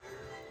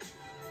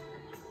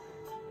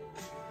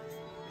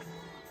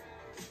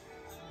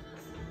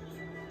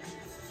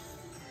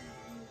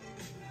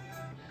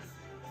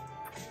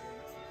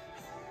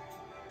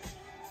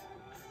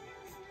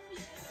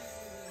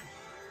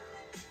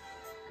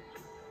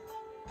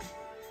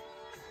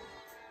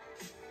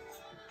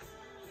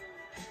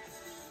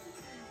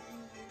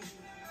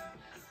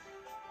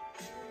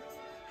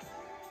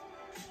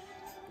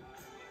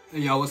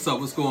Hey yo, what's up?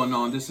 What's going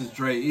on? This is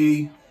Dre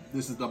E.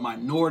 This is the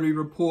Minority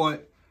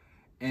Report,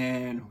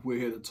 and we're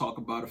here to talk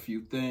about a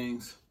few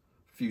things,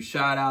 a few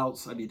shout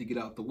outs. I need to get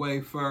out the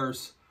way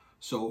first.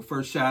 So,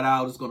 first shout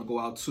out is going to go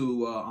out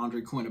to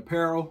Andre Quinn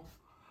Apparel,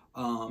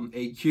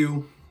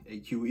 AQ,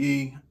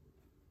 AQE,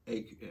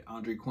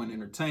 Andre Quinn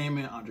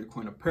Entertainment, Andre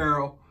Quinn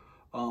Apparel,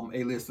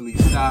 A-List Elite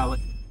Styling.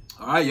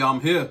 All right, y'all,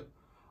 I'm here.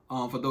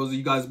 For those of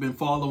you guys who've been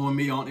following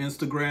me on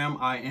Instagram,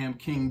 I am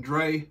King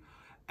Dre.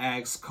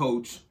 Ask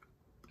Coach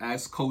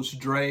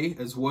Dre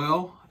as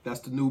well.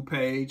 That's the new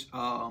page.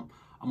 I'm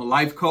a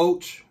life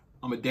coach.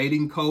 I'm a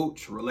dating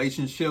coach,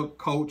 relationship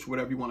coach,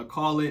 whatever you want to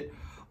call it.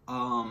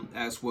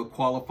 That's what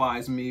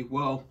qualifies me.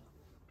 Well,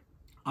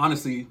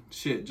 honestly,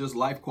 shit, just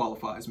life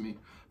qualifies me.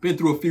 Been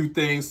through a few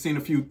things, seen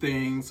a few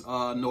things,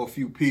 know a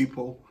few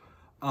people,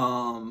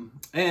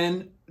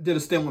 and did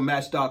a stint with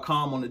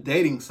Match.com on the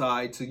dating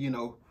side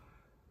to,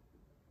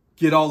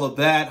 get all of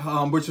that,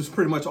 which is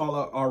pretty much all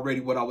already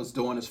what I was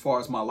doing as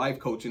far as my life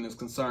coaching is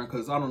concerned.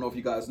 Because I don't know if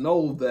you guys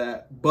know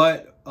that,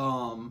 but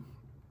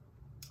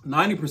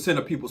 90%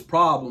 of people's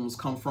problems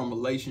come from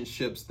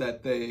relationships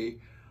that they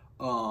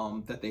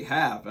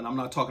have, and I'm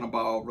not talking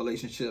about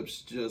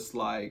relationships just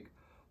like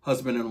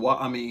husband and wife.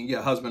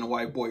 Husband and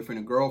wife, boyfriend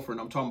and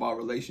girlfriend. I'm talking about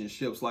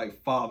relationships like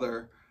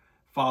father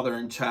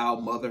and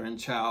child, mother and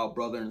child,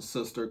 brother and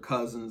sister,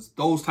 cousins,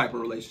 those type of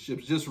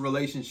relationships, just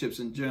relationships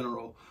in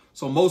general.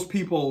 So most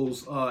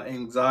people's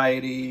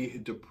anxiety,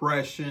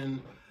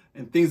 depression,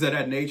 and things of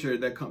that nature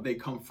they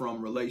come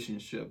from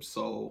relationships.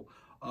 So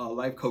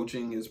life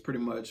coaching is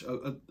pretty much,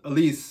 at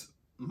least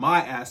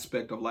my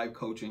aspect of life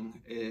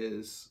coaching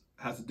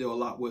has to deal a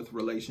lot with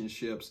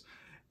relationships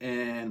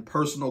and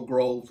personal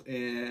growth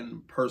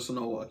and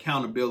personal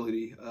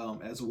accountability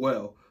as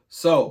well.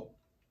 So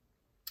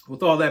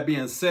with all that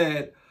being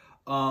said,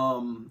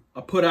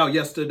 I put out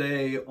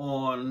yesterday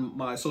on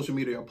my social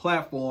media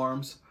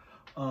platforms,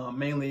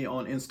 mainly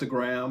on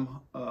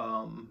Instagram,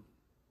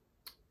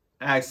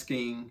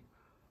 asking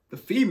the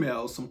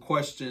females some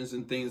questions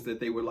and things that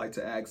they would like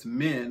to ask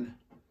men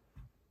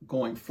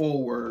going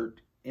forward,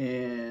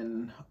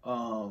 and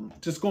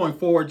just going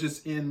forward,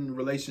 just in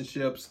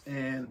relationships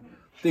and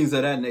things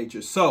of that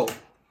nature. So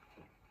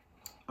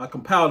I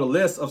compiled a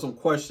list of some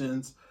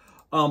questions,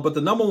 but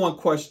the number one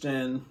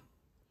question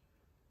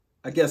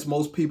I guess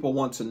most people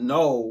want to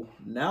know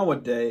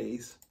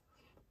nowadays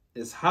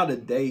is how to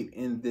date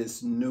in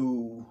this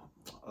new,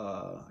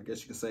 I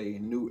guess you could say,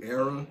 new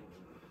era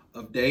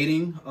of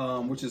dating,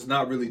 which is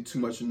not really too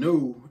much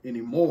new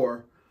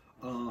anymore.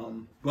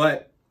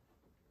 But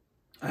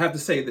I have to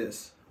say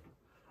this.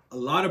 A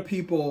lot of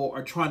people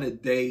are trying to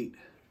date.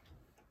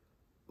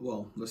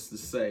 Well, let's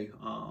just say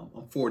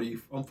I'm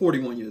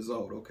 41 years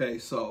old. Okay,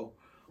 so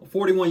I'm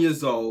 41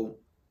 years old,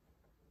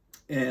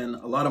 and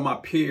a lot of my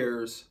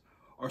peers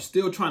are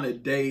still trying to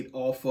date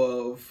off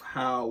of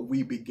how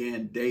we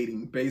began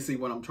dating. Basically,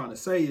 what I'm trying to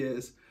say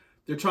is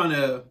they're trying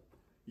to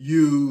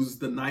use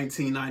the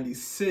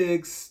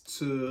 1996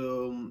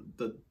 to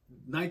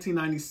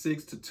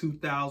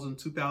 2000,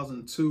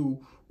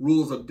 2002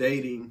 rules of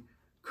dating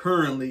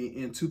currently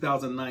in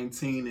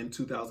 2019 and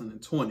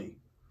 2020.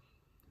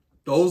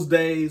 Those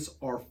days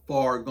are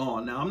far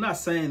gone. Now, I'm not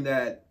saying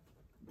that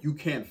you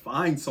can't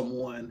find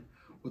someone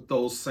with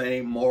those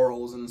same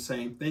morals and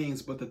same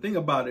things, but the thing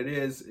about it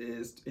is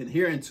in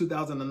here in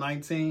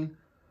 2019,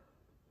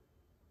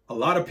 a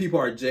lot of people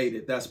are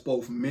jaded. That's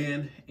both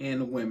men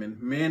and women.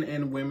 Men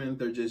and women,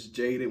 they're just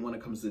jaded when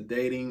it comes to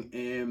dating,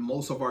 and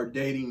most of our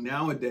dating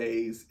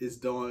nowadays is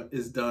done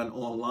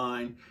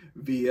online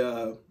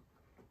via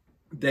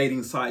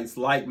dating sites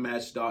like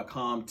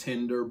Match.com,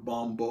 Tinder,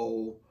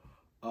 Bumble,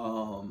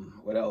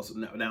 what else?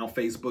 Now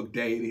Facebook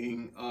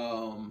dating.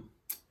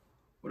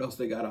 What else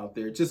they got out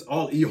there? Just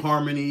all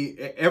eHarmony,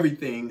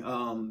 everything.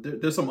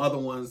 There's some other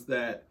ones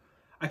that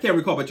I can't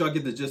recall, but y'all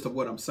get the gist of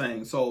what I'm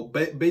saying. So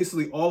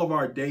basically, all of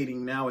our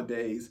dating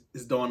nowadays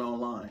is done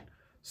online.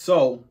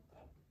 So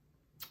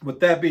with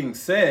that being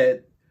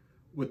said,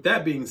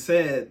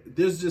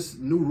 there's just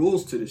new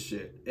rules to this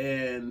shit,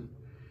 and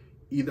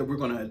either we're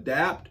going to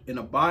adapt and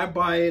abide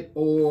by it,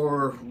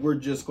 or we're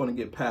just going to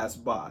get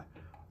passed by.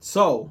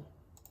 So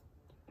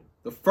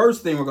the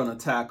first thing we're going to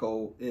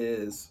tackle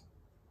is,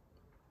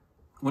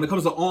 when it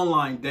comes to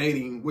online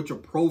dating, what your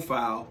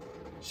profile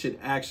should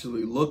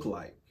actually look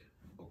like.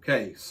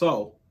 Okay,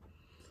 so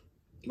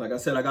like I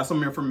said, I got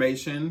some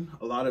information.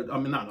 A lot of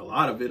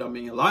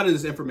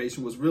this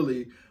information was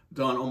really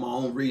done on my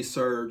own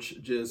research,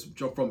 just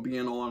from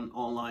being on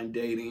online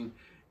dating,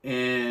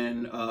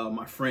 and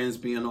my friends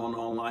being on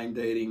online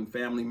dating,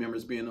 family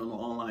members being on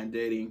online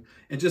dating,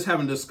 and just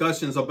having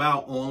discussions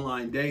about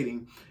online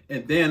dating.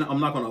 And then I'm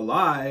not gonna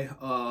lie,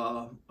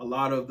 a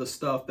lot of the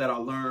stuff that I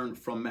learned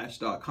from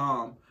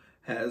Match.com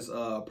has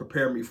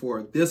prepared me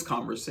for this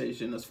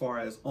conversation as far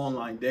as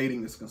online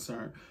dating is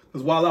concerned.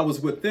 Because while I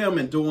was with them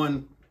and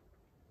doing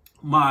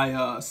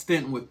my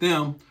stint with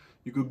them,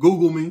 you could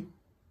Google me,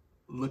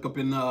 look up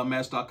in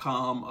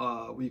Match.com.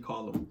 What do you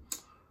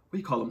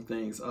call them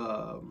things?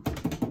 Oh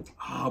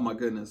my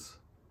goodness.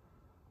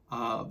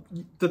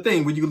 the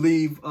thing where you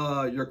leave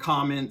your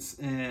comments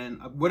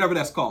and whatever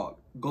that's called.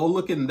 Go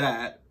look in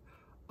that.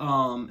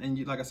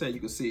 And like I said, you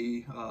can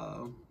see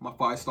my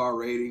 5-star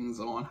ratings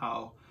on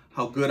how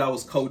good I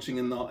was coaching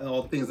and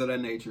all things of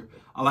that nature.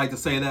 I like to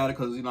say that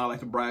because, I like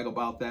to brag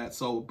about that.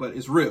 So, but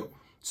it's real.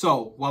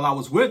 So while I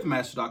was with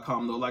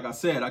Master.com, though, like I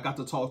said, I got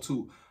to talk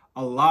to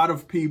a lot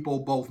of people,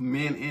 both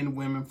men and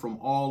women from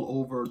all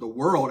over the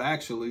world,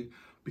 actually,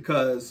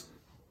 because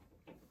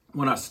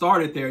when I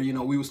started there,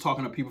 we was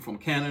talking to people from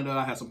Canada.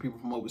 I had some people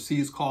from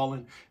overseas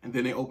calling, and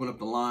then they opened up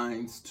the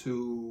lines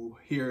to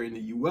here in the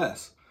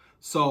U.S.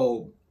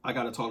 So I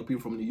got to talk to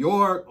people from New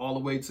York, all the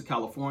way to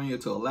California,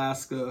 to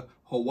Alaska,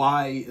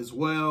 Hawaii as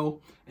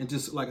well, and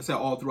just like I said,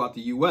 all throughout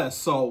the U.S.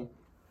 So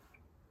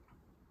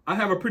I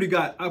have a pretty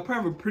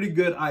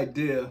good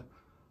idea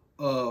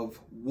of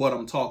what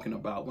I'm talking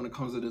about when it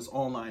comes to this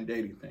online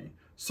dating thing.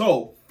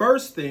 So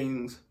first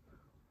things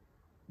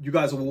you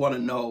guys will want to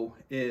know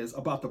is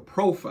about the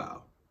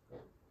profile.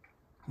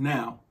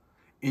 Now,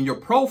 in your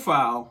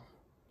profile,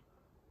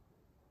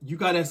 you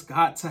guys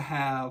got to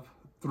have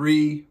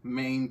 3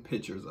 main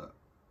pictures up.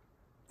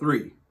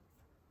 Three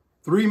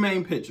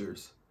main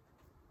pictures.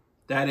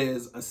 That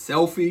is a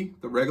selfie,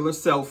 the regular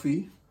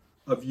selfie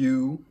of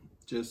you,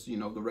 just,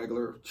 the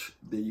regular,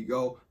 there you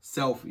go,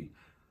 selfie.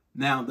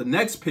 Now, the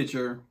next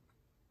picture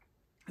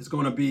is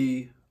going to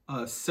be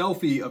a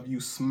selfie of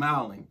you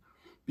smiling,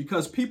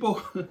 because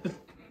people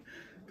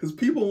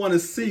want to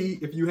see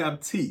if you have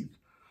teeth.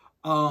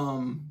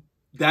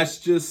 That's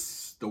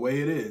just the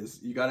way it is.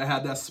 You got to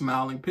have that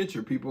smiling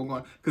picture. People are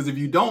going, because if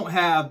you don't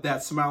have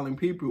that smiling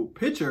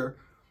picture,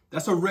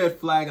 that's a red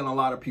flag in a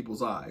lot of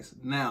people's eyes.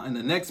 Now, and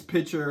the next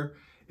picture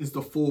is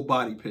the full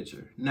body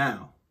picture.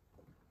 Now,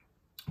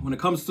 when it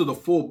comes to the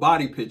full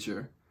body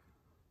picture,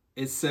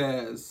 it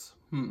says,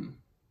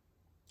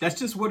 that's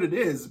just what it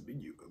is.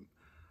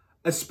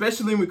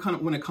 Especially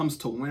when it comes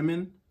to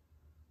women.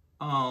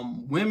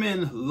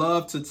 Women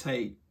love to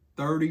take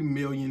 30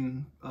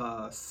 million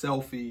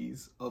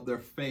selfies of their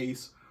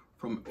face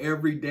from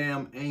every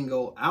damn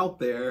angle out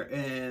there,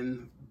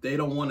 and they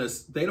don't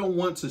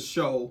want to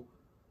show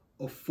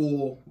a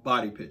full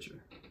body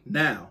picture.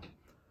 Now,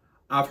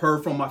 I've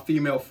heard from my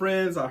female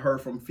friends, I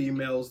heard from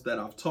females that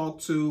I've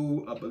talked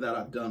to, that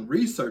I've done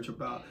research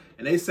about,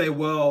 and they say,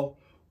 well,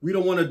 we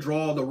don't want to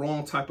draw the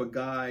wrong type of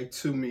guy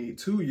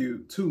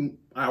to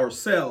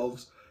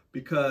ourselves,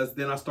 because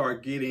then I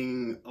start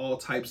getting all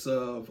types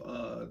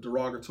of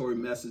derogatory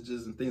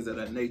messages and things of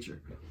that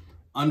nature.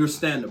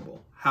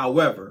 Understandable.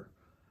 However,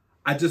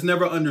 I just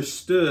never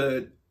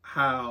understood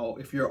how,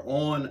 if you're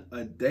on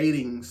a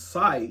dating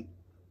site,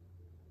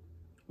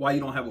 why you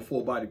don't have a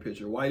full body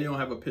picture, why you don't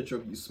have a picture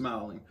of you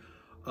smiling,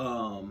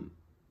 or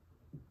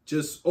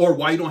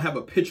why you don't have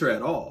a picture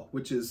at all,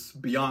 which is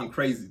beyond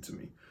crazy to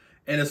me.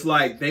 And it's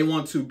like they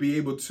want to be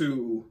able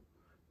to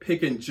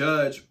pick and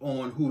judge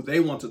on who they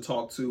want to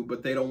talk to,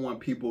 but they don't want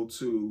people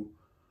to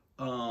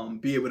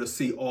be able to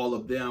see all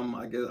of them.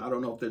 I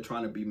don't know if they're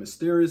trying to be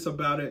mysterious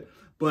about it,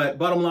 but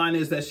bottom line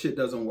is that shit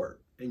doesn't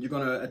work. And you're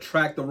going to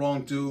attract the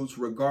wrong dudes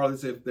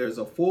regardless if there's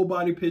a full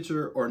body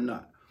picture or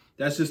not.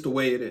 That's just the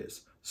way it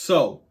is.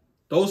 So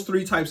those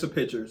 3 types of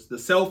pictures, the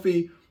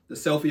selfie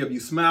of you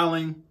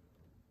smiling,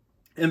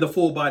 and the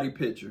full body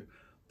picture.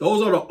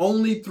 Those are the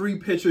only 3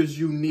 pictures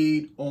you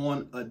need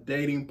on a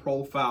dating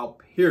profile,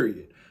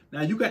 period.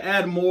 Now, you could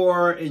add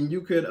more and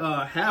you could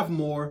have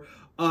more.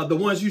 The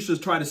ones you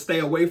should try to stay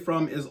away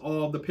from is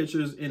all the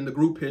pictures in the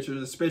group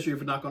pictures, especially if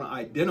you're not going to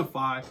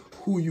identify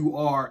who you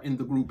are in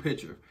the group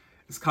picture.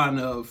 It's kind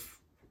of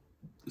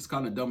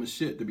dumb as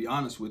shit, to be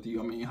honest with you.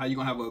 I mean, how you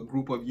going to have a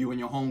group of you and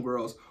your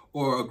homegirls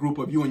or a group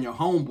of you and your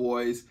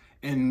homeboys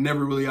and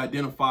never really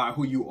identify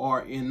who you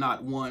are in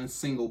not one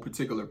single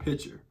particular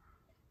picture?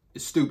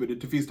 It's stupid. It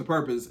defeats the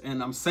purpose.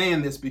 And I'm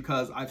saying this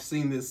because I've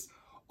seen this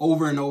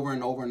over and over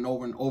and over and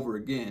over and over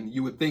again.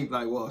 You would think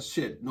like, well,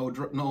 shit,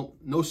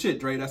 no shit,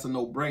 Dre, that's a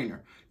no-brainer.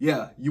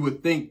 Yeah, you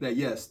would think that,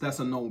 yes, that's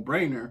a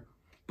no-brainer,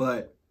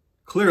 but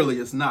clearly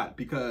it's not,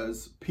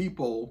 because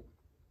people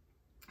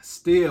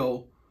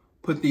still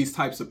put these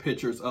types of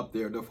pictures up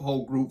there, the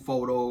whole group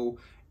photo,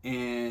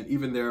 and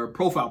even their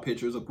profile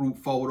picture is a group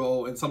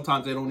photo, and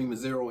sometimes they don't even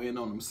zero in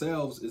on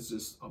themselves. It's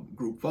just a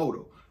group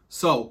photo.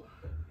 So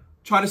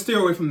try to steer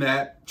away from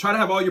that. Try to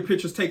have all your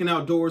pictures taken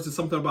outdoors. It's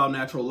something about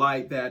natural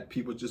light that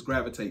people just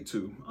gravitate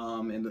to,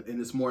 and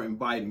it's more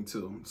inviting to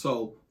them.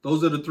 So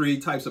those are the 3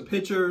 types of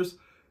pictures.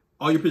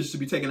 All your pictures should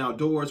be taken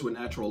outdoors with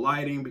natural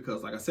lighting,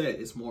 because like I said,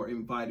 it's more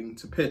inviting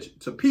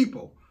to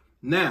people.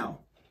 Now,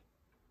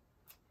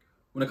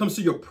 when it comes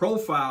to your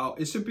profile,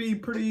 it should be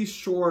pretty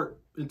short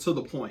and to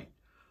the point.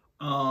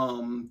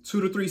 2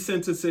 to 3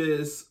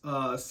 sentences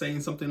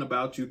saying something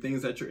about you,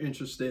 things that you're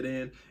interested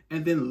in,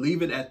 and then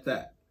leave it at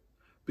that.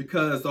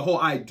 Because the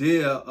whole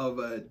idea of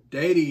a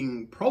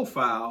dating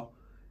profile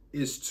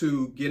is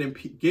to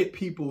get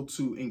people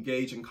to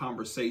engage in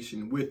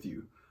conversation with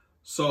you.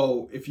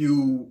 So if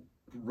you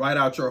write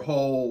out your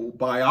whole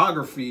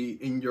biography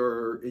in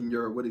your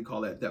what do you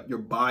call that your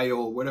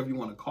bio, whatever you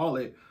want to call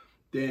it,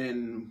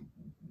 then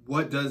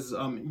what does,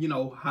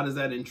 how does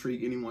that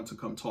intrigue anyone to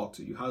come talk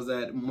to you? How does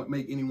that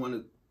make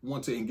anyone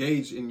want to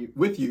engage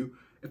with you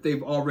if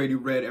they've already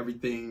read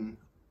everything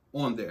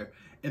on there?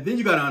 And then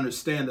you got to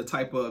understand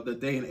the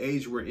day and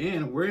age we're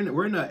in. We're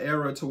in an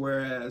era to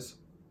whereas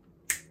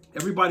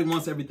everybody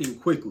wants everything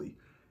quickly.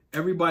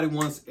 Everybody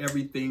wants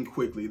everything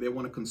quickly. They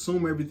want to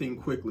consume everything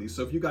quickly.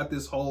 So if you got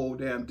this whole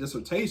damn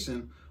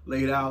dissertation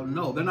laid out,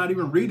 no, they're not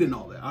even reading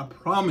all that. I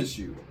promise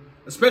you,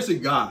 especially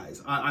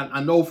guys.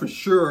 I know for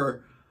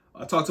sure.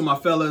 I talk to my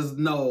fellas.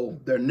 No,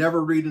 they're never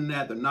reading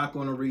that. They're not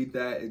going to read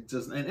that. It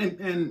just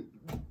and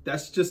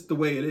that's just the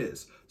way it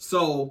is.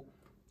 So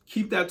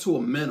keep that to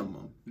a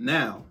minimum.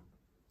 Now,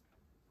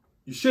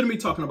 you shouldn't be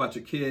talking about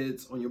your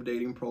kids on your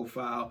dating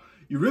profile.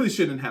 You really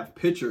shouldn't have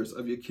pictures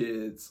of your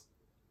kids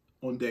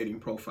on dating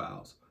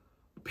profiles,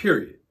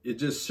 period. It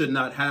just should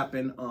not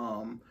happen.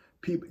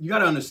 People, you got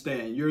to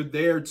understand, you're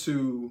there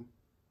to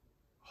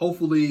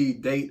hopefully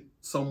date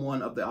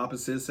someone of the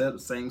opposite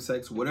sex, same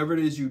sex, whatever it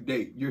is you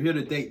date. You're here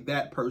to date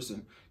that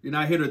person. You're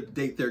not here to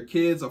date their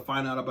kids or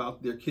find out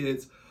about their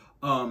kids.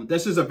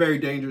 This is a very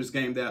dangerous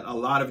game that a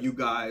lot of you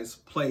guys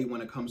play when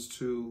it comes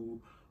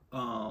to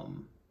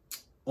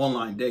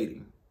online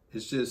dating.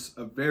 It's just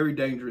a very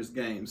dangerous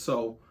game.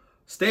 So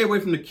stay away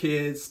from the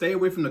kids. Stay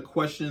away from the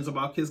questions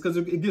about kids because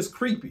it gets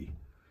creepy.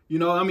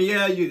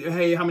 Yeah,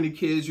 hey, how many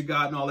kids you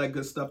got and all that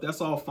good stuff.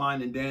 That's all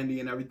fine and dandy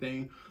and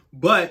everything.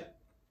 But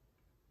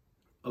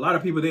a lot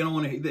of people, they don't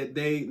want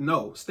to,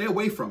 no, stay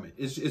away from it.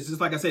 It's just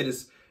like I said,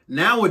 it's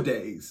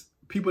nowadays,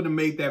 people to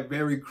make that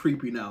very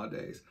creepy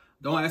nowadays.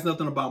 Don't ask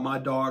nothing about my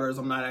daughters.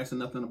 I'm not asking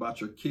nothing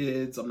about your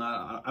kids.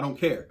 I don't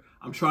care.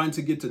 I'm trying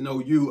to get to know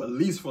you at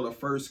least for the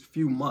first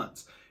few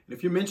months. And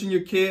if you mention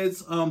your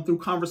kids through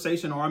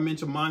conversation or I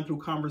mention mine through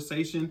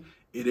conversation,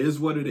 it is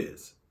what it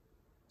is.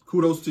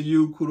 Kudos to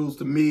you, kudos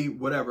to me,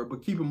 whatever,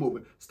 but keep it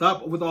moving.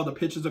 Stop with all the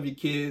pictures of your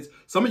kids.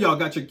 Some of y'all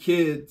got your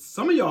kids.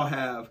 Some of y'all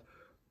have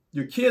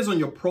your kids on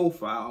your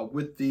profile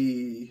with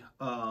the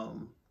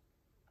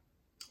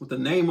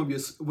name of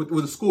with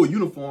the school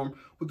uniform,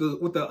 with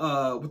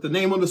the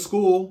name of the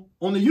school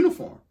on the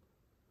uniform.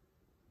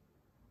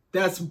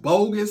 That's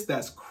bogus.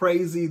 That's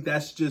crazy.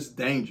 That's just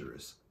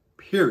dangerous.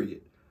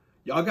 Period.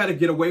 Y'all got to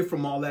get away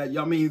from all that.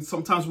 I mean,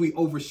 sometimes we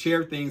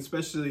overshare things,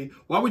 especially,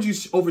 why would you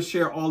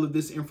overshare all of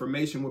this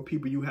information with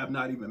people you have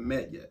not even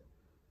met yet?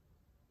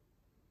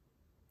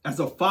 As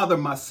a father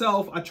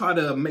myself, I try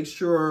to make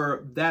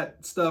sure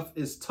that stuff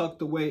is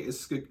tucked away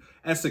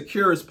as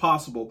secure as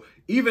possible.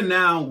 Even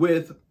now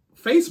with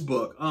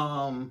Facebook,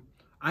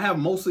 I have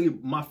mostly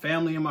my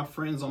family and my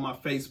friends on my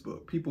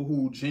Facebook, people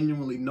who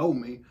genuinely know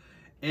me.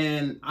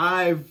 And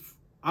I've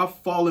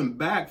fallen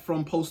back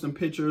from posting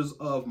pictures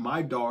of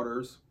my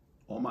daughters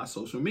on my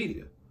social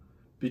media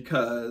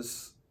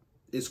because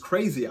it's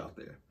crazy out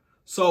there.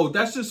 So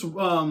that's just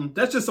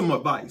some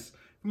advice.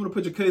 If you want to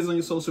put your kids on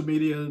your social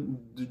media,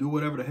 do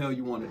whatever the hell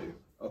you want to do.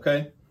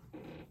 Okay.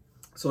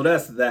 So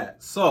that's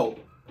that. So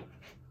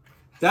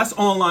that's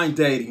online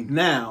dating.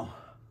 Now,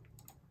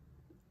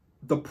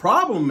 the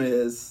problem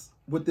is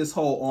with this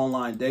whole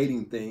online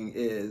dating thing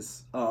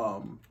is,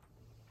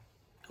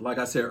 like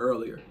I said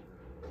earlier,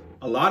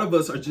 a lot of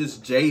us are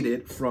just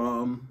jaded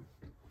from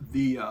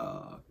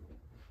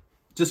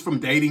just from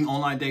dating,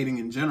 online dating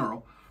in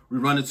general. We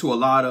run into a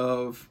lot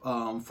of,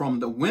 from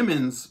the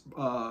women's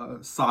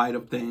side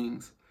of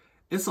things,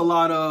 it's a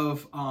lot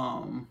of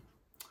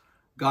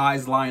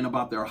guys lying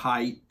about their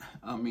height.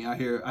 I mean, I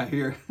hear I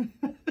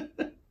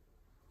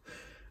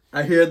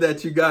hear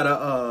that you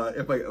gotta,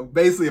 if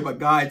a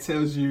guy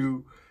tells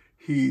you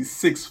he's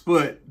 6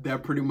 foot,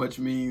 that pretty much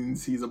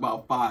means he's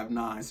about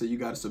 5'9". So you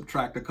got to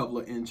subtract a couple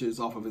of inches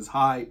off of his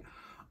height.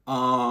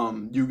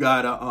 You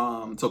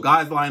gotta, so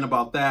guys lying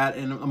about that.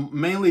 And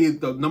mainly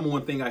the number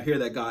one thing I hear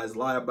that guys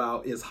lie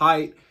about is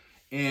height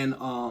and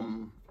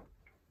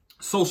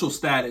social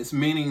status,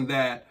 meaning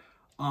that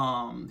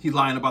he's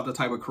lying about the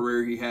type of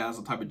career he has,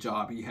 the type of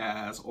job he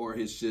has, or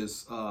it's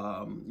just,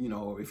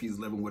 if he's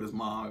living with his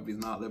mom, if he's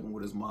not living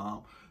with his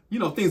mom,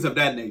 things of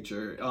that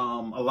nature.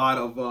 A lot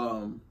of,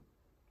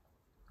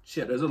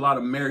 there's a lot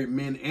of married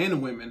men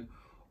and women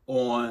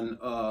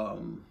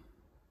on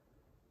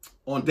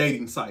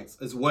dating sites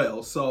as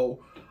well.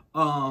 So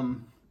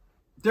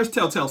there's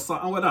telltale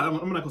signs. I'm not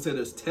going to say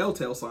there's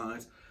telltale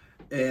signs.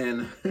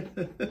 And,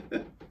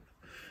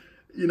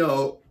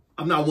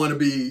 I'm not want to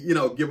be,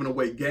 giving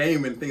away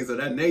game and things of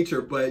that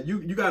nature. But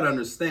you got to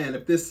understand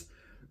if this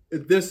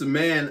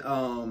man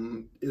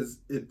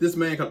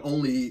can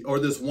only, or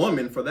this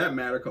woman for that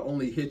matter, can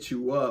only hit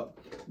you up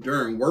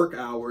during work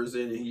hours,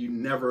 and he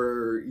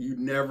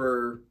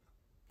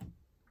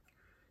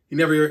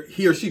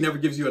or she never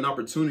gives you an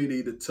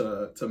opportunity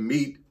to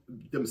meet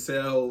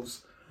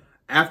themselves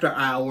after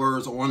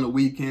hours or on the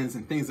weekends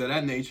and things of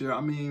that nature.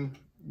 I mean,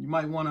 you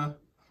might want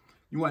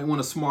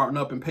to smarten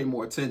up and pay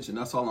more attention.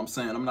 That's all I'm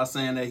saying. I'm not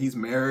saying that he's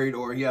married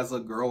or he has a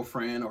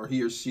girlfriend or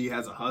he or she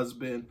has a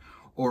husband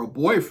or a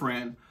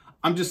boyfriend.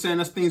 I'm just saying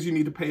that's things you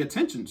need to pay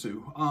attention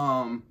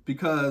to,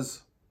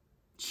 because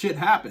shit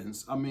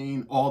happens. I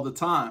mean, all the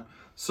time.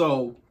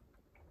 So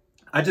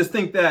I just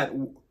think that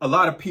a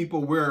lot of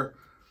people are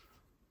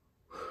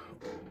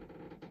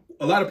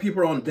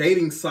on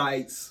dating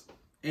sites,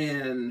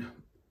 and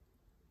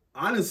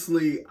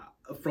honestly,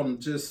 from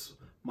just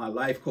my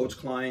life coach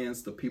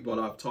clients, the people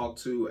that I've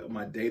talked to,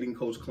 my dating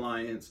coach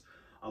clients,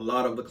 a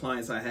lot of the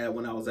clients I had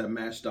when I was at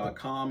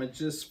Match.com, and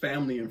just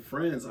family and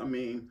friends. I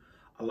mean,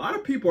 a lot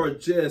of people are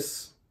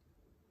just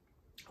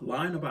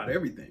lying about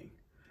everything.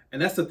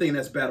 And that's the thing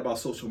that's bad about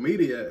social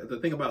media. The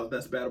thing about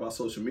that's bad about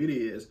social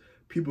media is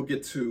people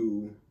get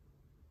to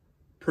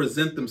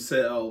present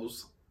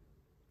themselves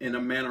in a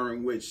manner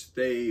in which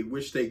they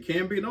wish they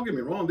can be. Don't get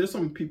me wrong, there's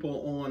some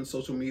people on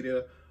social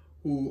media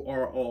who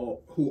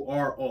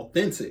are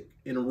authentic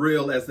and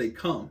real as they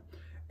come,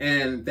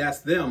 and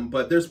that's them.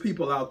 But there's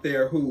people out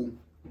there who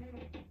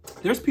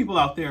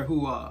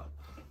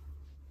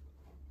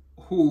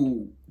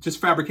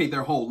just fabricate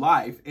their whole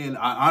life, and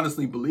I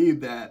honestly believe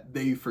that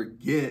they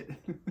forget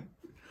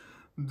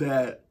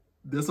that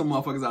there's some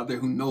motherfuckers out there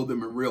who know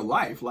them in real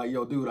life. Like,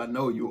 yo, dude, I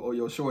know you, or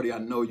yo, shorty, I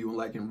know you. And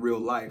like in real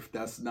life,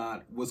 that's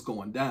not what's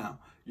going down,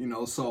 you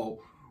know?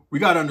 So we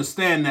got to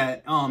understand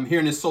that here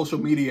in this social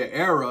media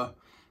era,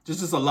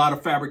 just a lot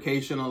of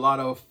fabrication, a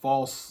lot of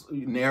false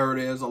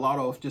narratives, a lot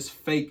of just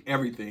fake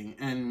everything.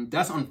 And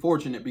that's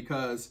unfortunate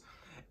because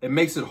it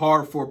makes it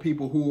hard for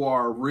people who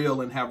are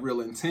real and have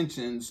real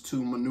intentions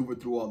to maneuver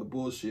through all the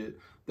bullshit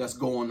that's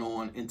going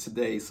on in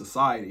today's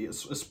society,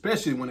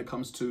 especially when it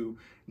comes to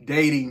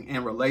dating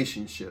and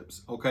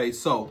relationships. Okay,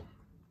 so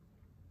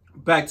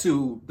back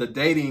to the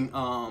dating,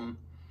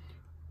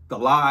 the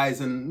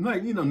lies, and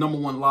like, you know, number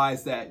one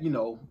lies that, you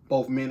know,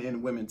 both men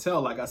and women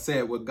tell. Like I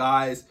said, with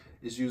guys,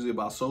 it's usually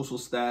about social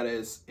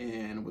status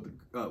and with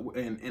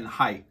and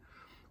height.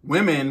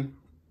 Women,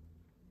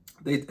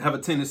 they have a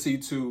tendency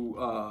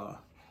to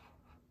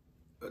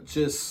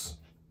just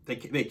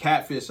they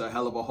catfish a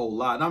hell of a whole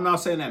lot. And I'm not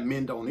saying that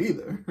men don't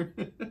either.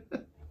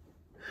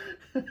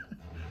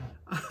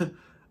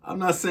 I'm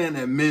not saying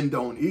that men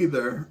don't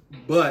either,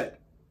 but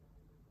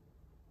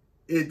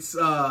it's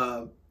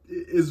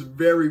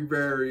very,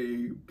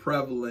 very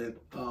prevalent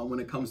when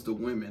it comes to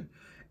women.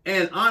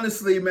 And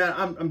honestly, man,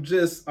 I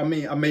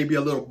may be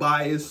a little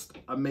biased.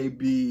 I may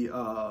be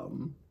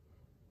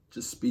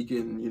just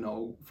speaking, you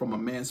know, from a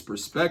man's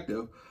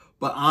perspective.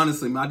 But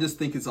honestly, man, I just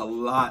think it's a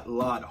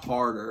lot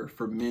harder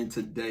for men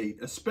to date,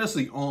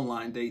 especially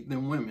online date,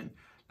 than women.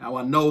 Now,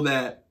 I know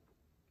that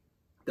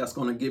that's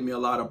going to give me a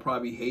lot of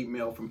probably hate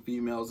mail from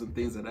females and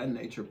things of that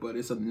nature. But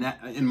it's I can't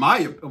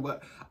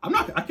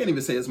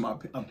even say it's my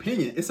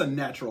opinion. It's a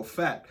natural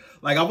fact.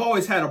 Like, I've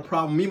always had a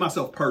problem, me,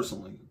 myself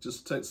personally,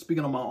 just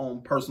speaking on my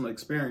own personal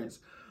experience.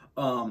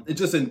 It's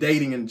just in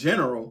dating in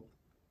general.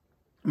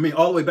 I mean,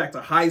 all the way back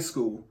to high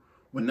school,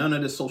 when none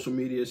of this social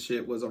media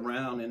shit was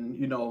around, and,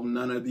 you know,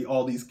 none of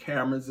all these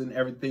cameras and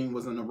everything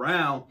wasn't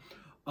around.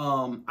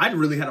 I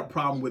really had a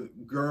problem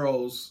with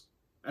girls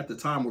at the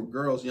time,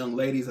 young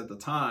ladies at the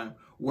time,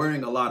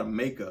 wearing a lot of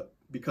makeup,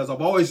 because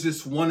I've always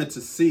just wanted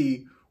to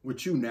see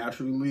what you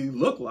naturally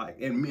look like.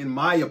 And in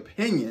my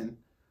opinion,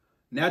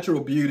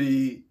 natural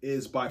beauty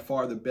is by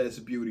far the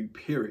best beauty,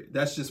 period.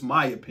 That's just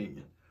my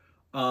opinion.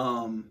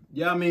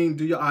 Yeah, I mean,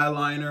 do your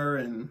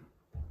eyeliner and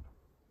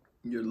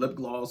your lip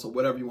gloss or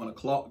whatever you want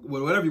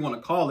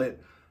to call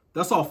it.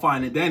 That's all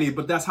fine and dandy,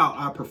 but that's how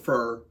I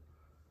prefer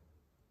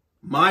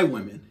my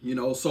women, you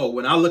know. So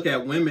when I look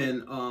at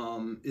women,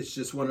 it's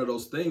just one of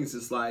those things.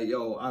 It's like,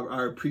 yo,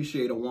 I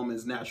appreciate a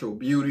woman's natural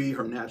beauty,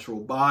 her natural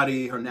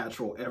body, her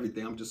natural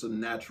everything. I'm just a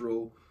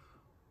natural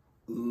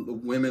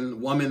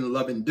woman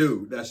loving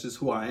dude. That's just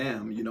who I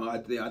am. You know, I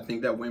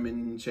think that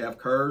women should have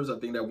curves. I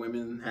think that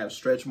women have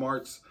stretch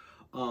marks.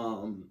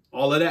 All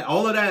of that.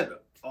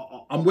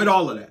 I'm with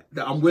all of that.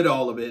 I'm with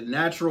all of it.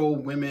 Natural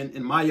women,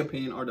 in my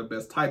opinion, are the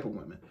best type of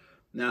women.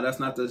 Now, that's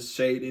not to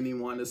shade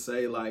anyone to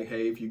say, like,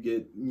 hey, if you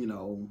get, you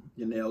know,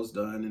 your nails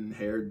done and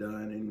hair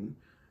done and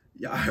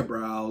your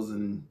eyebrows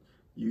and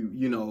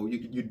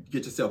you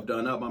get yourself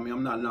done up. I mean,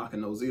 I'm not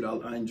knocking those either.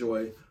 I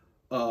enjoy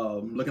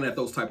looking at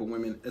those type of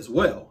women as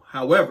well.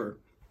 However,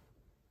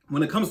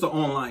 when it comes to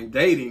online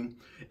dating,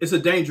 it's a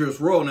dangerous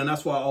road. And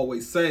that's why I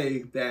always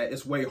say that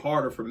it's way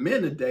harder for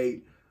men to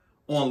date,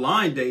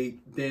 online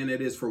date, than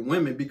it is for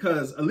women.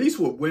 Because at least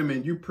with women,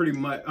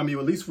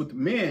 at least with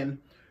men,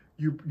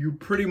 you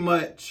pretty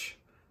much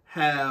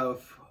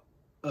have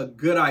a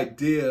good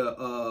idea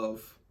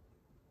of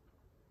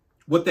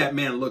what that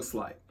man looks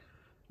like.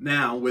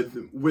 Now,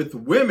 with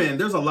women,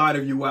 there's a lot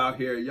of you out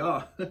here,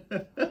 y'all.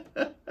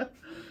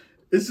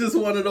 It's just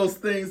one of those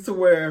things to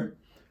where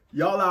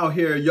y'all out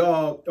here,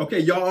 y'all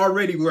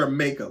already wear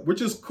makeup,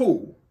 which is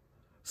cool.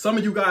 Some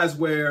of you guys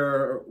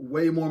wear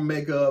way more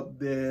makeup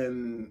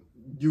than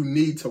you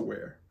need to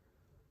wear.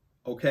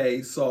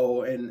 Okay,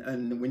 so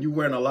and when you're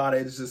wearing a lot of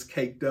it, it's just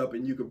caked up,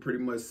 and you can pretty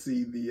much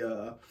see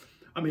the.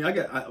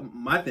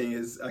 My thing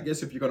is, I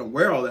guess if you're gonna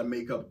wear all that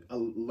makeup,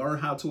 learn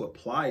how to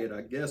apply it.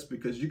 I guess,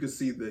 because you can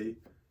see the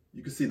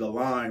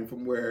line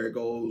from where it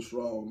goes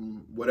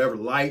from whatever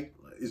light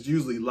is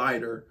usually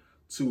lighter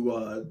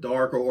to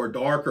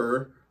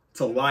darker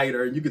to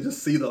lighter. You could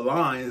just see the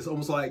line. It's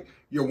almost like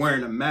you're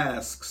wearing a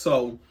mask.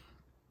 So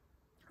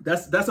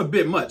that's a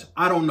bit much.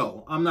 I don't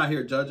know. I'm not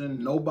here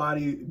judging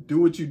nobody. Do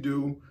what you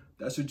do.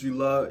 That's what you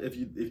love. If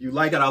you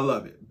like it, I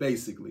love it,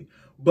 basically.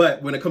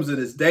 But when it comes to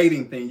this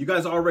dating thing, you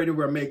guys already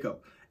wear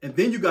makeup. And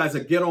then you guys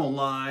will get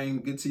online,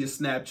 get to your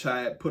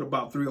Snapchat, put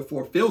about 3 or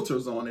 4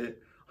 filters on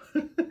it.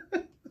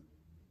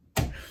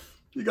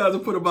 You guys will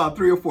put about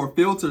 3 or 4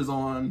 filters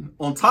on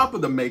top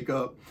of the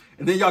makeup.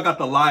 And then y'all got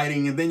the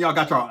lighting, and then y'all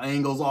got your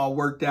angles all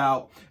worked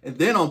out. And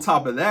then on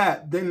top of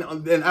that, then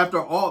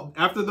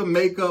after the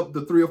makeup,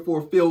 the 3 or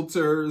 4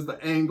 filters,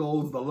 the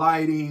angles, the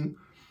lighting,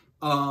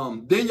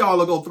 then y'all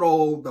will go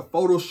throw the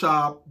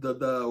Photoshop,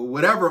 the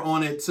whatever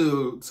on it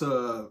to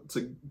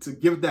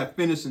give it that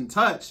finishing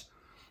touch.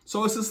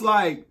 So it's just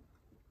like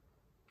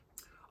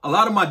a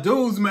lot of my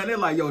dudes, man, they're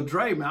like, yo,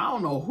 Dre, man, I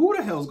don't know who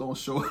the hell's gonna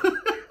show up.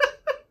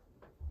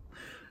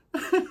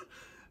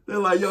 They're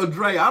like, yo,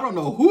 Dre, I don't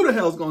know who the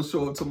hell's gonna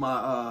show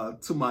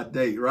up to my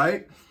date,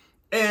 right?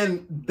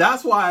 And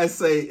that's why I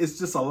say it's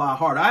just a lot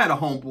harder. I had a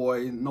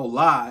homeboy, no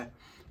lie,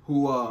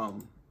 who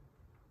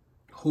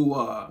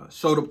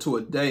showed up to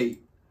a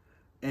date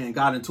and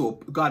got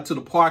to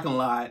the parking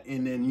lot,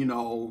 and then, you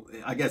know,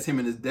 I guess him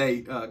and his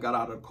date got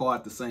out of the car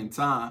at the same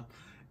time,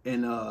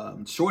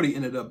 and Shorty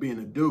ended up being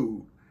a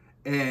dude,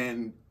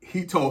 and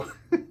he told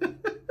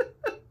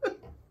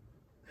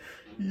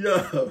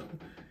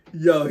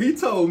he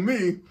told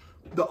me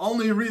the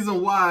only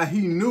reason why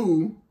he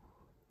knew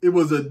it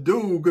was a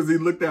dude because he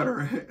looked at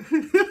her.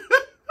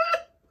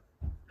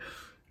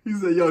 He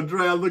said, yo,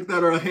 Dre, I looked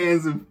at her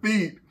hands and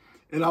feet,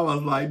 and I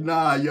was like,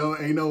 nah, yo,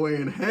 ain't no way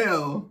in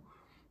hell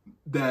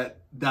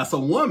that's a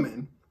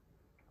woman.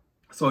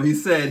 So he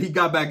said he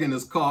got back in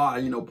his car,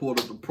 you know, pulled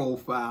up the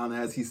profile, and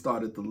as he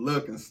started to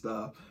look and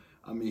stuff,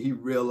 I mean, he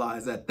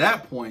realized at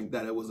that point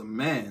that it was a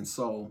man.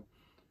 So,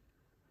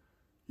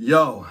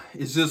 yo,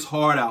 it's just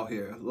hard out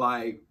here.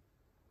 Like,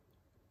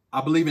 I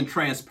believe in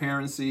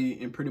transparency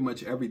in pretty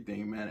much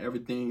everything, man.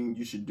 Everything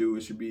you should do,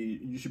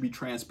 you should be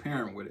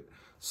transparent with it.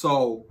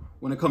 So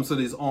when it comes to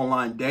this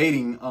online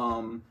dating,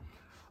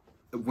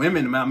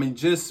 women, I mean,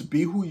 just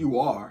be who you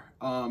are,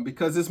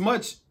 because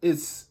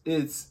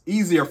it's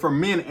easier for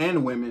men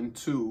and women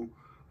to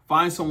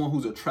find someone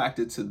who's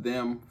attracted to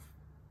them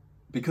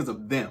because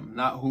of them,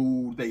 not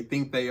who they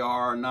think they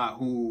are, not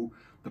who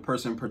the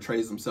person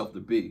portrays themselves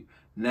to be.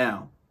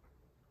 Now,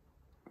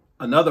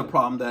 another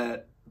problem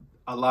that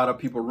a lot of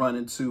people run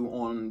into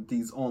on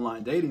these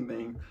online dating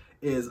things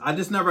is I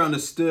just never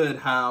understood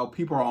how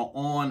people are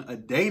on a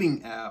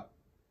dating app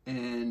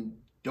and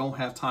don't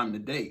have time to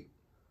date.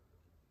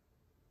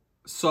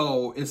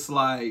 So it's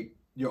like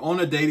you're on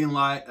a dating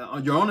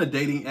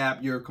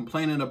app, you're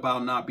complaining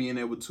about not being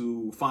able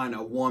to find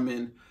a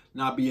woman,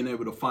 not being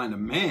able to find a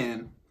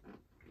man,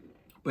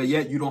 but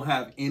yet you don't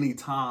have any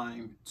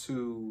time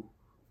to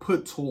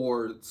put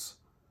towards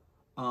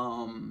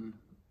an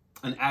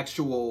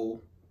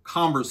actual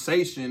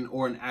conversation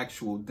or an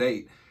actual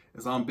date.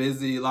 As I'm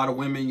busy, a lot of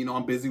women, you know,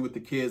 I'm busy with the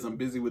kids. A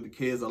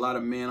lot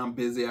of men, I'm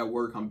busy at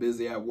work.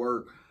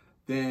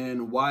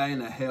 Then why in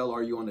the hell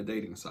are you on a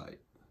dating site?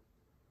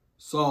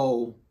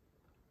 So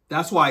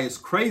that's why it's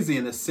crazy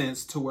in a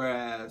sense, to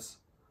whereas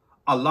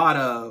a lot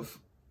of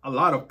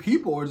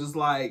people are just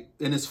like,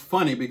 and it's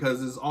funny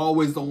because it's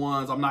always the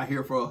ones, I'm not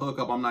here for a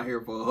hookup.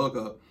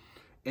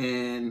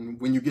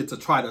 And when you get to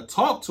try to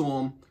talk to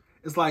them,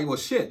 it's like, well,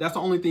 shit, that's the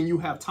only thing you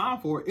have time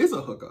for is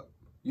a hookup.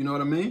 You know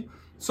what I mean?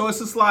 So it's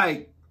just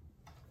like,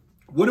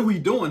 what are we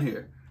doing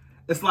here?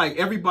 It's like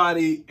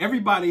everybody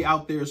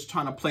out there is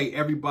trying to play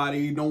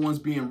everybody. No one's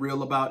being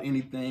real about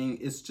anything.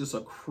 It's just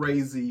a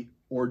crazy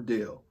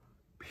ordeal,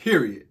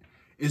 period.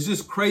 It's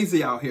just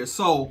crazy out here.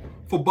 So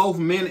for both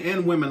men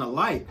and women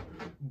alike,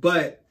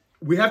 but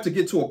we have to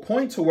get to a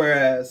point to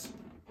whereas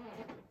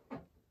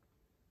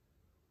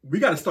we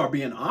got to start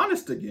being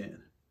honest again.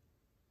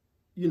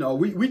 You know,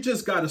 we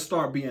just got to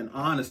start being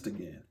honest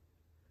again,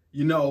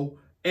 you know.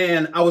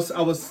 And I was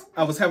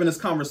having this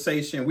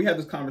conversation. We had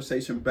this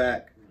conversation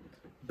back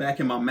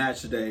in my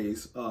match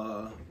days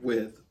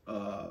with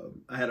I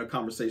had a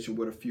conversation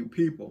with a few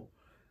people,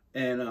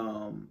 and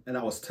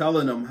I was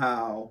telling them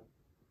how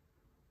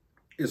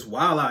it's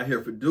wild out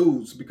here for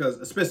dudes, because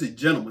especially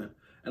gentlemen,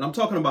 and I'm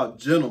talking about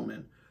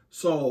gentlemen.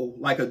 So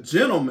like a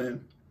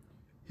gentleman,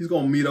 he's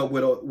gonna meet up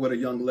with a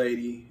young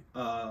lady.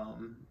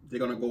 They're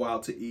gonna go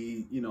out to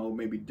eat, you know,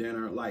 maybe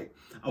dinner. Like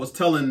I was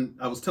telling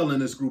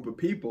this group of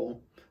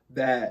people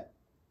that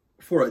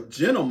for a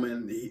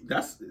gentleman,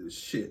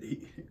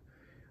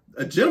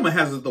 a gentleman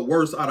has it the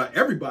worst out of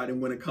everybody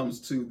when it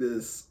comes to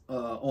this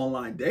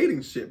online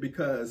dating shit,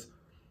 because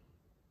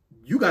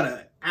you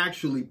gotta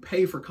actually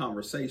pay for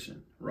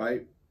conversation,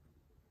 right?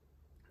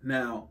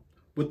 Now,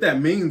 what that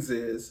means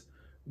is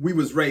we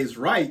was raised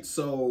right.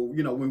 So,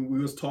 you know, when we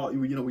was taught,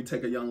 you know, we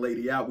take a young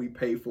lady out, we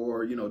pay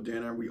for, you know,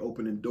 dinner, we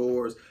opening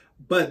doors.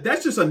 But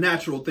that's just a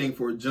natural thing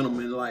for a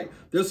gentleman. Like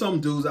there's some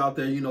dudes out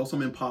there, you know,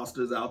 some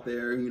imposters out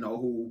there, you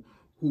know,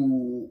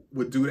 who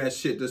would do that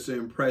shit just to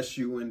impress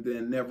you and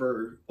then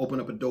never open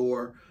up a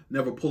door,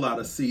 never pull out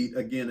a seat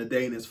again a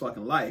day in his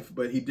fucking life.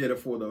 But he did it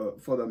for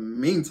the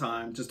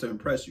meantime, just to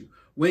impress you.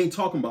 We ain't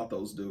talking about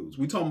those dudes.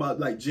 We talking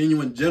about like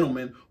genuine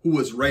gentlemen who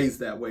was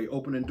raised that way,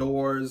 opening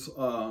doors,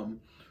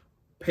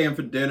 paying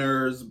for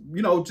dinners,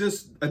 you know,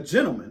 just a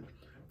gentleman.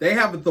 They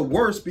have it the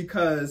worst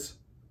because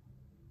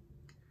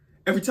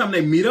every time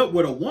they meet up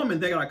with a woman,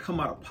 they gotta come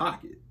out of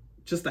pocket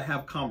just to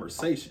have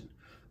conversation.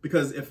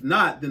 Because if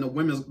not, then the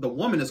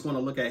woman is going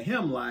to look at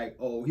him like,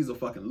 oh, he's a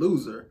fucking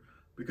loser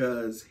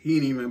because he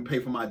didn't even pay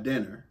for my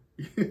dinner.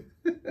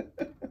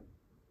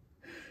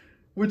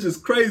 Which is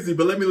crazy,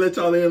 but let me let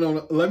y'all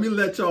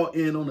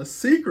in on a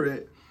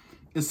secret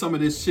in some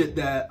of this shit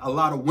that a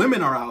lot of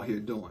women are out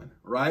here doing,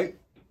 right?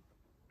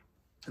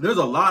 There's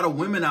a lot of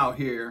women out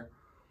here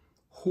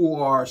who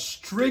are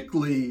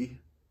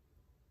strictly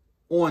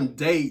on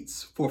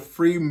dates for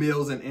free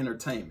meals and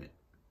entertainment.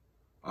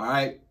 All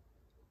right?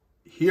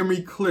 Hear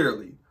me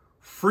clearly.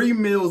 Free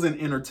meals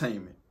and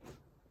entertainment.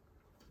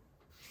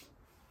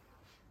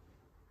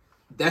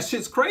 That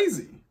shit's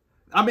crazy.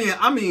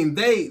 I mean,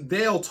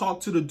 they'll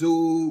talk to the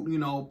dude, you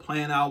know,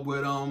 plan out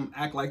with him,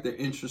 act like they're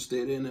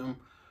interested in him.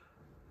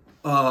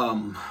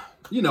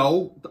 You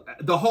know,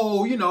 the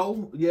whole, you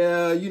know,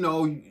 yeah, you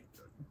know,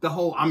 the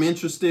whole I'm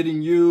interested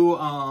in you.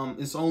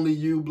 It's only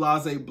you,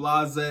 blase,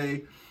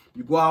 blase.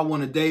 You go out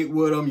on a date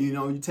with them, you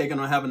know, you take them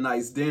to have a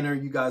nice dinner.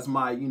 You guys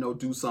might, you know,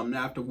 do something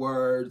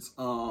afterwards,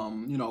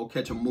 you know,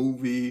 catch a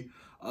movie,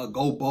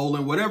 go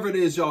bowling, whatever it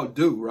is y'all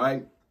do,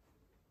 right?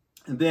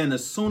 And then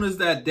as soon as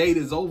that date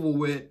is over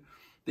with,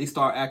 they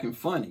start acting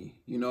funny.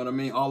 You know what I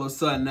mean? All of a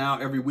sudden now,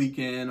 every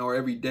weekend or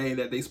every day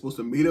that they're supposed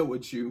to meet up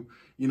with you,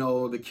 you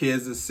know, the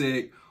kids are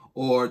sick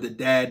or the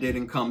dad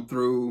didn't come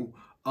through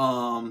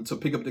to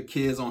pick up the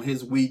kids on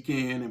his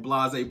weekend and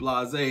blase,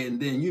 blase. And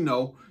then, you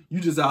know, you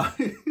just out...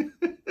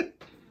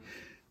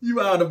 You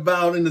out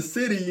about in the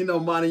city, you know,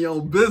 minding your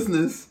own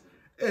business,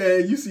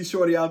 and you see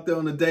shorty out there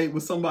on a date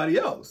with somebody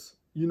else,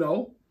 you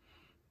know.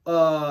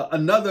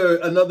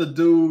 Another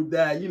dude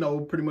that, you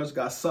know, pretty much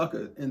got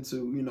suckered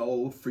into, you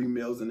know, free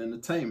meals and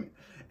entertainment.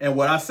 And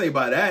what I say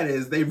by that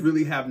is they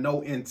really have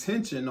no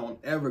intention on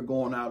ever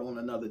going out on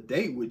another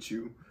date with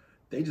you.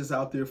 They just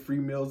out there free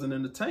meals and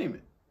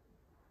entertainment.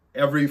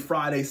 Every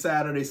Friday,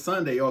 Saturday,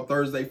 Sunday, or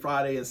Thursday,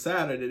 Friday, and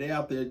Saturday, they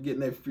out there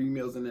getting their free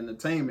meals and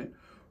entertainment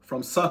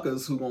from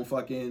suckers who gonna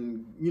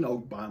fucking, you know,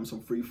 buy them some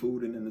free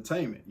food and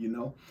entertainment, you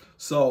know?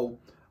 So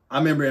I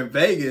remember in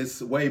Vegas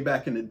way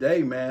back in the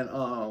day, man,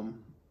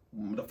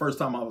 the first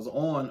time I was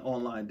on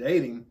online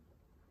dating,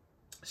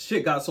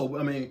 shit got so,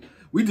 I mean,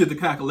 we did the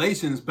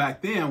calculations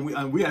back then.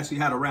 We actually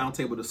had a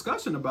roundtable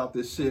discussion about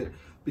this shit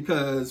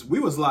because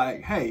we was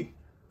like, hey,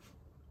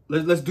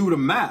 let's do the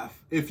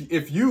math.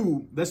 If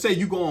you, let's say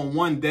you go on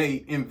one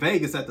date in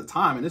Vegas at the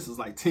time, and this is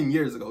like 10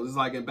 years ago, this is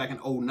like back in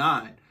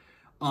 2009.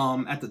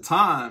 At the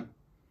time,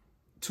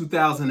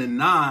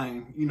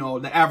 2009, you know,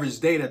 the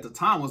average date at the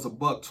time was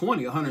 $120,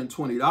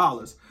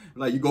 $120.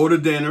 Like you go to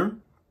dinner,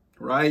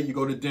 right? You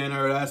go to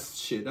dinner,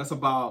 that's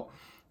about,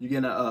 you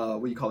get a,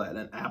 what do you call that?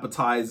 An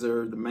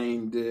appetizer, the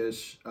main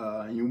dish,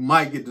 and you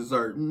might get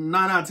dessert.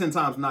 9 out of 10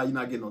 times, you're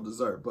not getting no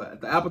dessert.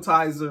 But the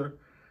appetizer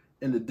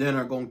and the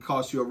dinner are going to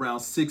cost you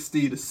around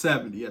 60 to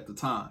 70 at the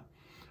time.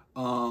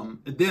 And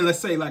then let's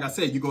say, like I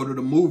said, you go to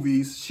the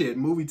movies, shit,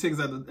 movie tickets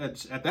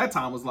at that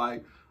time was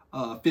like,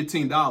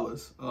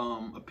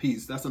 $15 a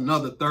piece. That's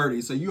another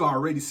 30. So you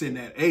already sitting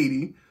at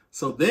 80.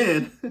 So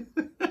then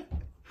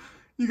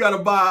you gotta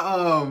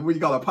buy what you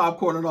call it,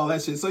 popcorn and all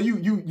that shit. So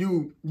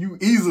you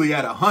easily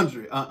at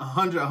 100,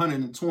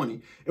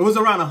 120. It was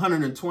around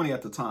 120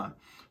 at the time.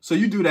 So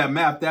you do that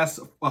math. That's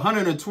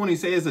 120.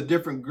 Say it's a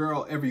different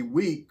girl every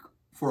week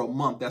for a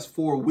month. That's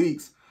 4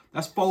 weeks.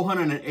 That's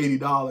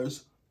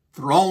 $480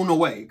 thrown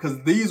away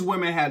because these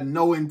women had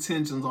no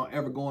intentions on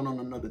ever going on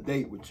another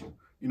date with you.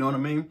 You know what I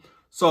mean?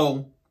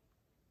 So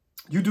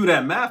you do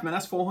that math, man,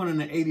 that's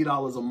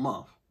 $480 a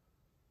month.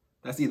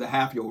 That's either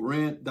half your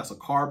rent, that's a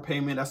car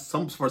payment,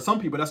 for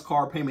some people, that's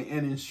car payment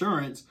and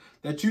insurance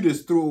that you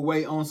just threw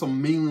away on some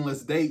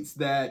meaningless dates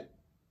that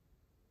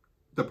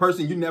the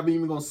person you never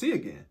even gonna see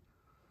again.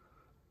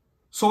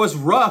 So it's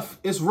rough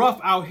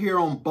out here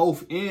on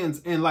both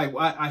ends. And like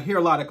I hear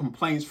a lot of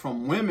complaints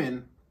from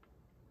women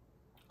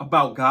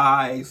about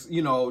guys,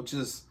 you know,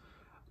 just,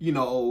 you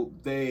know,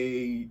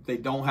 they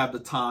don't have the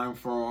time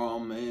for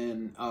them,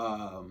 and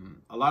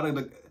a lot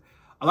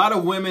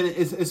of women,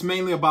 it's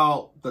mainly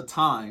about the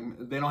time.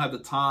 They don't have the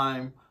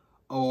time,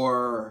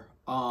 or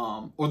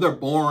they're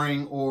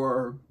boring,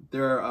 or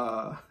they're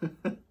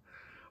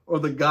or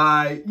the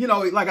guy, you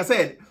know, like I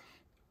said,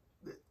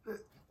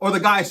 or the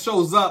guy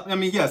shows up. I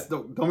mean, yes,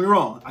 don't get me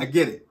wrong, I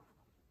get it.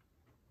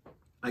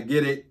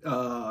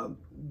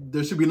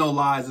 There should be no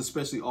lies,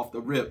 especially off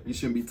the rip. You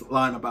shouldn't be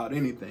lying about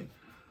anything.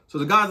 So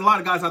a lot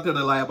of guys out there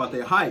that lie about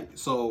their height.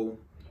 So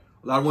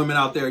a lot of women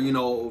out there, you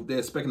know, they're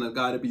expecting a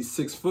guy to be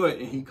 6 foot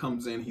and he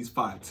comes in, he's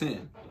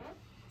 5'10".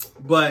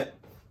 But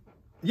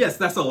yes,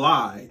 that's a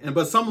lie.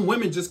 But some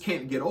women just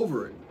can't get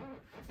over it.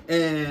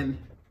 And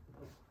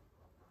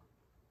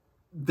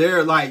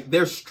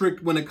they're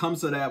strict when it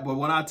comes to that. But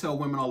what I tell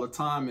women all the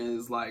time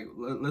is like,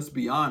 let's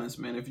be honest,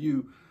 man. If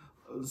you,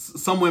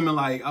 some women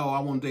like, oh, I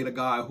want to date a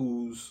guy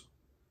who's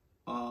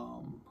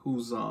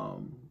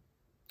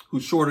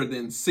shorter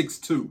than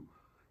 6'2".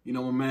 You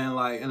know, man,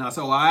 like, and I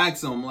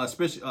ask them,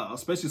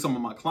 especially some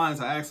of my clients,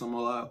 I ask them,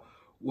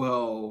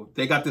 well,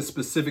 they got this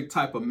specific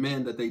type of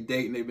men that they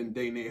date and they've been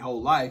dating their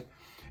whole life,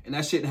 and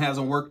that shit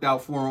hasn't worked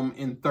out for them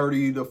in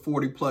 30 to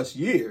 40 plus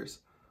years.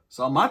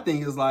 So my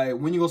thing is like,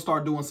 when you gonna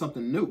start doing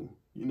something new?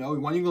 You know,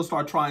 when you gonna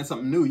start trying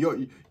something new?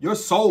 Your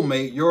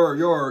soulmate,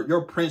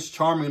 your Prince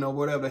Charming or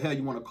whatever the hell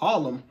you want to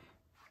call them,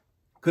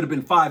 could have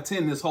been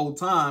 5'10" this whole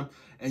time,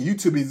 and you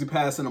too busy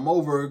passing them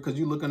over because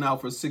you're looking out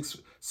for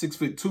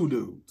 6'2"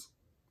 dudes.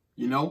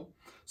 You know,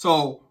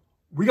 so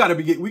we gotta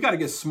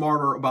get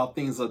smarter about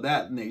things of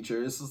that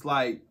nature. It's just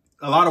like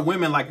a lot of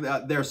women like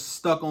that, they're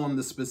stuck on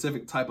the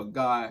specific type of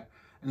guy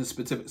and the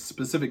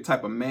specific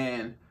type of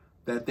man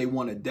that they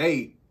want to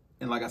date.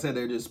 And like I said,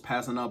 they're just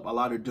passing up a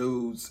lot of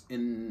dudes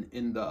in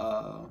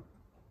the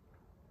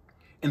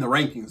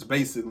rankings,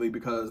 basically,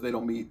 because they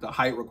don't meet the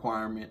height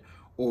requirement,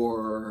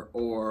 or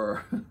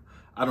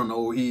I don't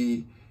know,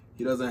 he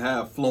doesn't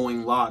have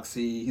flowing locks,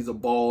 he's a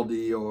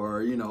baldy,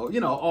 or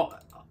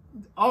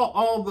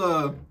all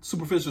the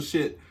superficial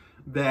shit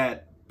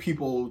that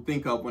people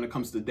think of when it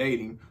comes to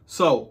dating.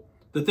 So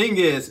the thing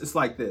is, it's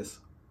like this.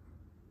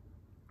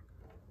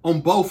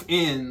 On both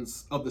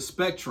ends of the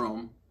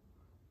spectrum,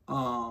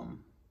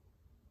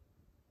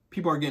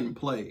 people are getting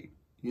played,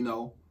 you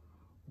know.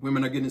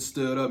 Women are getting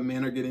stood up,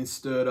 men are getting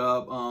stood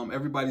up,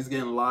 everybody's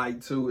getting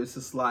lied to. It's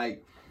just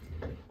like,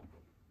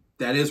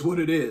 that is what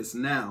it is.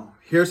 Now,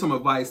 here's some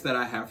advice that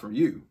I have for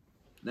you.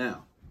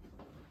 Now,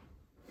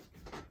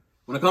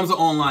 when it comes to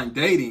online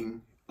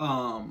dating,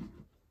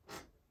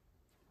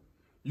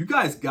 you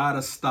guys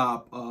gotta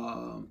stop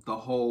the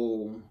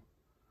whole,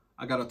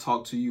 I gotta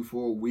talk to you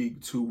for a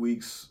week, 2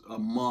 weeks, a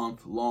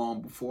month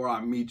long before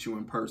I meet you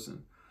in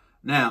person.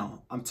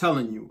 Now, I'm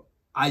telling you,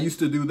 I used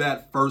to do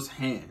that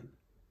firsthand.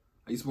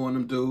 I used to be one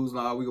of them dudes,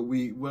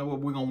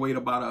 we're gonna wait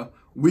about a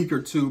week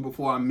or two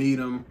before I meet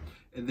them.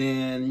 And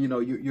then, you know,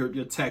 you're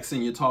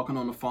texting, you're talking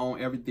on the phone,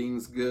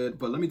 everything's good.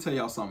 But let me tell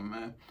y'all something,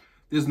 man.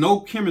 There's no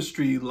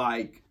chemistry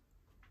like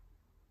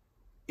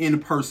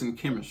in-person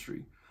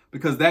chemistry,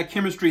 because that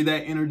chemistry,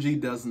 that energy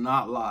does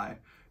not lie.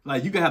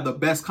 Like, you can have the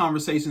best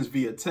conversations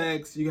via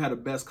text, you can have the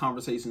best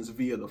conversations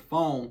via the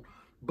phone,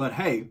 but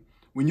hey,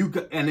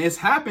 and it's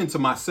happened to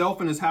myself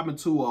and it's happened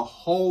to a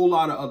whole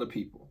lot of other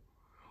people.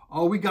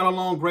 Oh, we got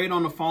along great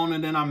on the phone,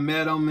 and then I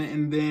met him,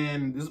 and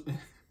then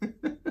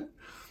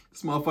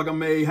this motherfucker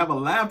may have a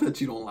laugh that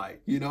you don't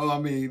like, you know what I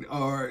mean?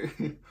 Or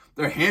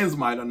their hands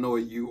might annoy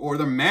you, or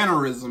their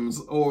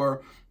mannerisms,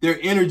 or their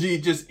energy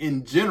just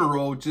in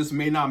general just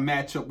may not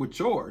match up with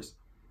yours.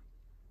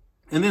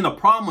 And then the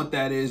problem with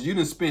that is you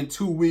didn't spend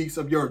 2 weeks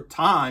of your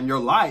time, your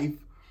life,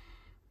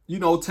 you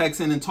know,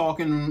 texting and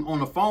talking on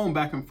the phone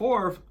back and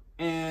forth,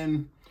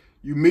 and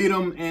you meet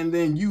them, and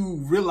then you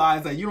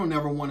realize that you don't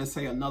ever want to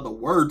say another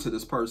word to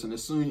this person.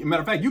 As soon,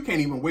 matter of fact, you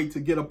can't even wait to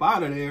get up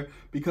out of there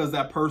because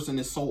that person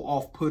is so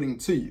off-putting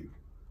to you.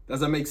 Does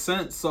that make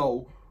sense?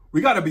 So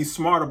we got to be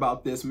smart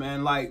about this,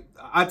 man. Like,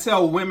 I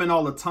tell women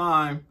all the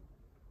time,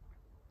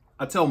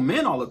 I tell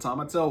men all the time,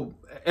 I tell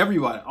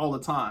everybody all the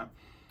time,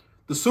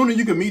 the sooner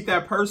you can meet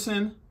that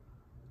person,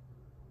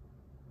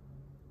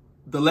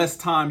 the less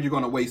time you're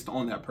going to waste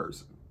on that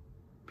person.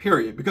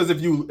 Period. Because if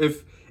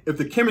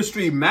the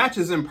chemistry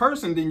matches in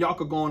person, then y'all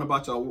could go on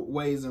about your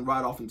ways and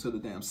ride off into the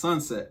damn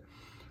sunset.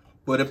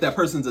 But if that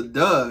person's a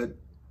dud,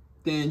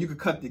 then you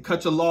could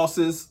cut your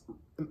losses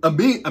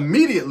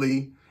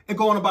immediately and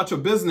go on about your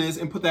business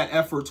and put that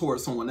effort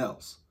towards someone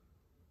else.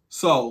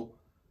 So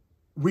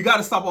we got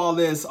to stop all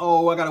this.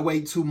 Oh, I got to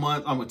wait 2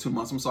 months. I'm 2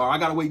 months. I'm sorry. I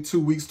got to wait 2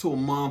 weeks to a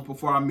month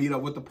before I meet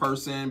up with the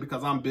person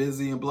because I'm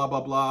busy and blah,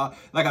 blah, blah.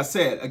 Like I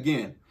said,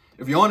 again,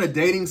 if you're on a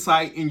dating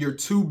site and you're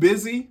too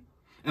busy,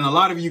 and a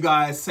lot of you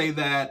guys say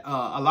that,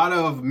 a lot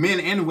of men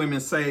and women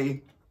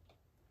say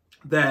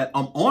that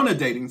I'm on a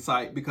dating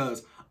site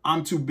because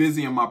I'm too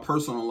busy in my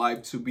personal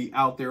life to be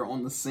out there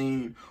on the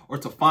scene or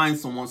to find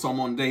someone. So I'm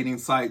on a dating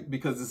site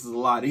because this is a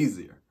lot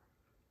easier.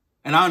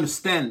 And I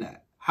understand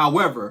that.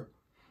 However,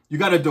 you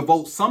got to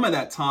devote some of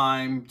that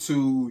time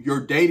to your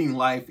dating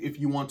life if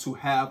you want to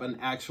have an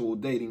actual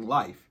dating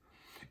life.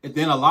 And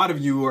then a lot of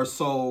you are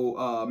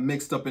so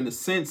mixed up in the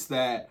sense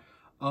that,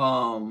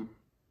 oh,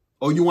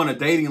 you want a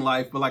dating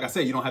life, but like I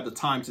said, you don't have the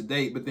time to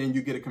date. But then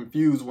you get it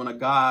confused when a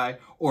guy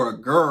or a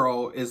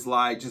girl is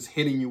like just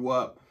hitting you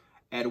up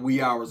at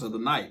wee hours of the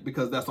night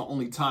because that's the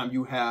only time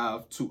you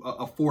have to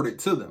afford it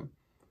to them.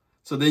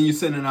 So then you're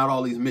sending out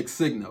all these mixed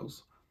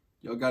signals.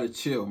 Y'all got to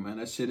chill, man.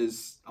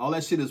 All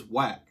that shit is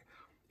whack.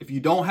 If you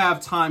don't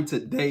have time to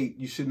date,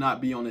 you should not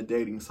be on a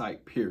dating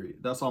site, period.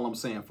 That's all I'm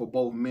saying for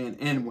both men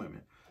and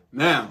women.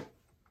 Now,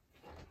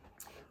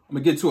 I'm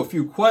going to get to a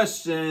few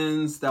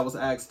questions that was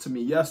asked to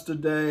me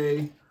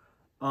yesterday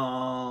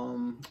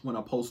when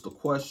I post a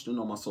question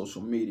on my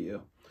social media.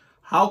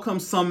 How come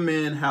some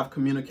men have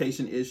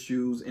communication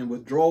issues and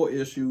withdrawal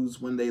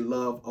issues when they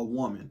love a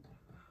woman?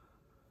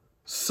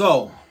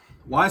 So,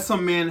 why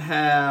some men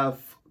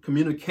have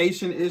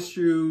communication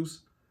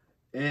issues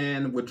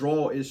and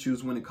withdrawal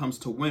issues when it comes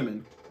to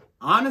women?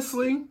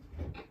 Honestly,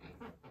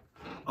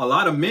 a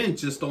lot of men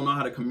just don't know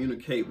how to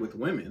communicate with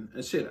women.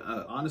 And shit,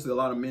 honestly, a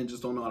lot of men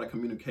just don't know how to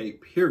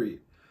communicate, period.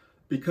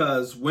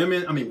 Because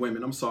men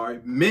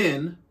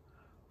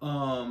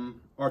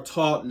are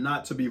taught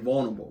not to be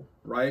vulnerable,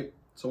 right?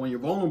 So when you're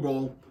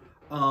vulnerable,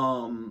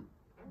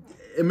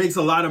 it makes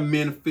a lot of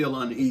men feel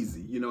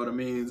uneasy. You know what I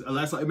mean?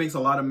 It makes a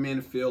lot of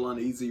men feel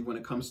uneasy when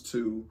it comes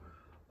to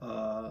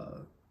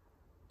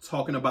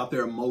talking about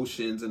their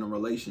emotions and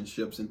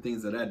relationships and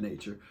things of that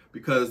nature,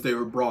 because they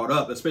were brought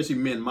up, especially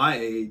men my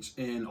age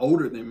and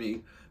older than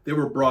me, they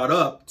were brought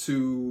up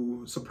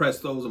to suppress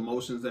those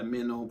emotions, that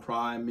men don't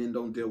cry, men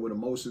don't deal with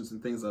emotions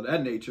and things of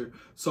that nature.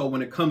 So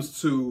when it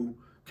comes to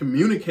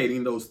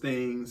communicating those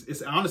things,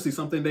 it's honestly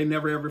something they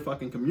never ever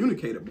fucking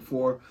communicated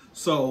before.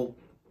 So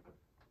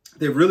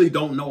they really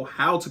don't know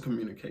how to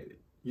communicate it,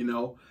 you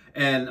know?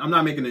 And I'm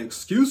not making an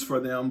excuse for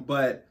them,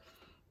 but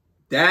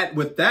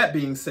with that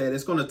being said,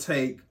 it's going to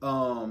take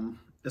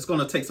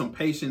some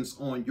patience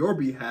on your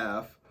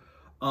behalf,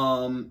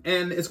 and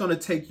it's going to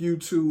take you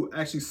to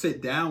actually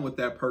sit down with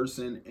that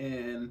person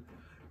and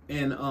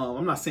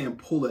I'm not saying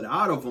pull it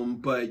out of them,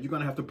 but you're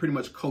going to have to pretty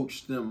much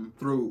coach them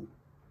through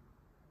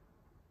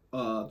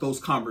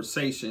those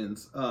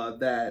conversations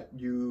that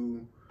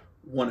you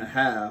want to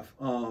have.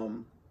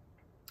 And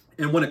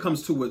when it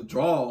comes to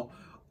withdrawal,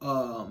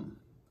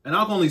 and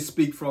I can only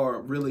speak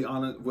for really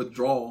on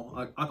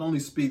withdrawal. I can only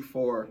speak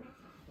for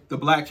the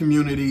Black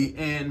community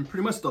and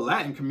pretty much the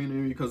Latin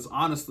community, because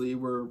honestly,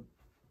 we're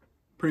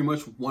pretty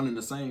much one and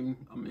the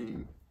same. I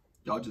mean,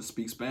 y'all just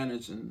speak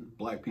Spanish and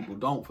Black people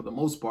don't for the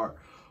most part.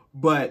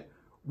 But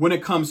when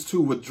it comes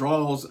to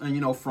withdrawals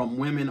and, from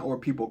women or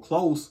people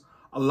close,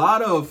 a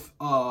lot of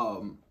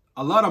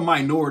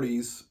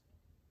minorities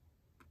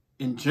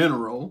in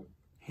general,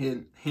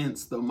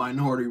 hence the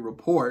Minority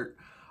Report,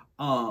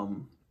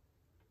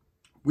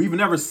 we've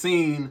never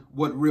seen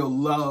what real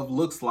love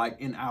looks like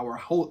in our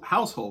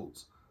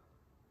households,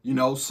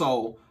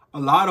 so a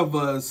lot of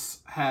us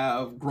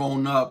have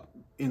grown up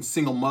in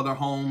single mother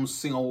homes,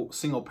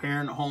 single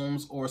parent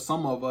homes, or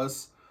some of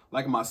us,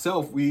 like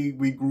myself,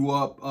 we grew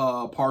up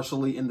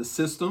partially in the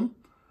system,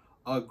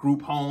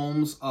 group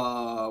homes.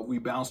 We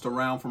bounced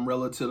around from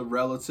relative to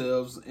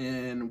relatives,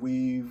 and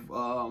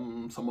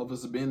some of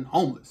us have been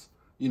homeless,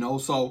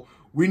 so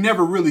we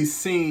never really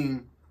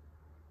seen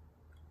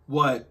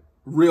what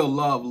real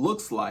love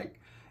looks like.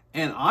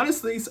 And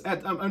honestly,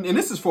 and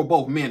this is for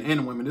both men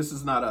and women. This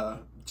is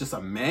not just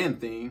a man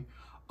thing,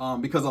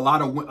 because a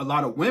lot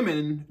of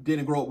women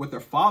didn't grow up with their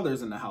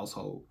fathers in the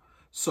household.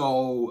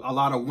 So a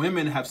lot of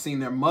women have seen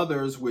their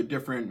mothers with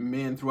different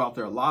men throughout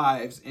their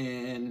lives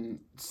and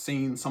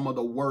seen some of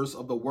the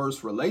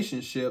worst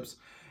relationships.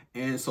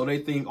 And so they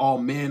think all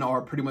men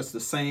are pretty much the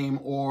same,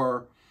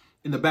 or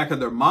in the back of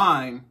their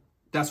mind,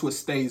 that's what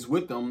stays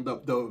with them.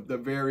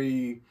 The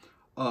very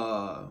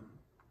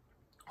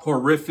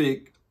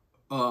horrific,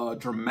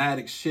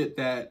 dramatic shit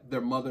that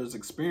their mothers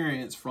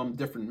experience from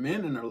different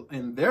men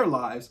in their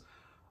lives.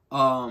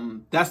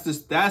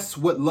 That's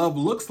what love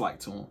looks like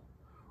to them.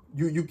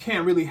 You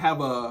can't really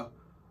have a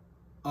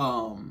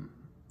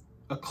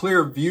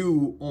clear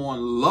view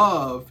on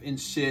love and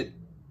shit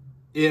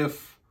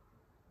if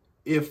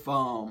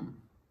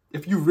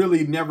you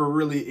really never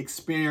really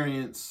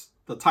experience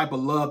the type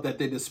of love that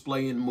they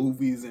display in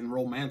movies and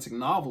romantic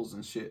novels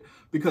and shit,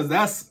 because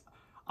that's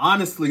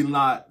honestly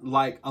not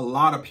like a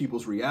lot of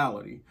people's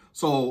reality.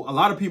 So a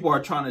lot of people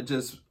are trying to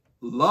just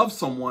love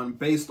someone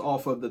based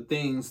off of the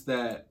things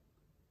that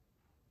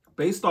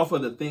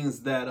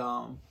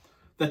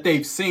that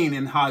they've seen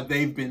and how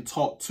they've been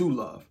taught to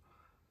love.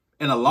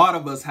 And a lot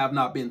of us have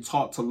not been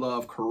taught to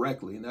love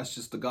correctly. And that's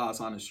just the God's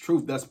honest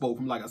truth. That's both,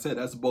 like I said,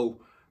 that's both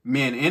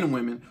men and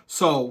women.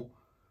 So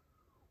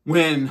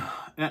when,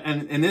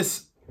 and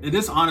this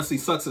honestly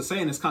sucks to say,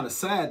 and it's kind of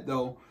sad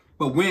though,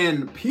 but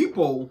when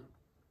people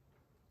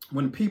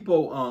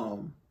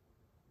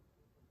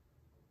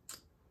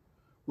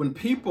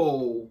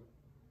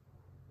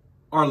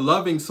are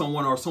loving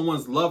someone, or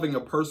someone's loving a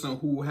person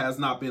who has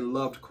not been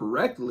loved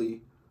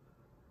correctly,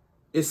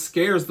 it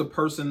scares the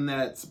person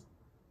it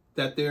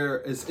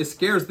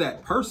scares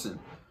that person,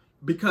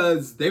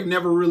 because they've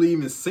never really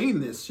even seen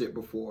this shit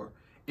before,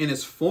 and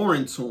it's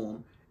foreign to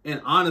them,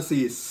 and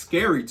honestly it's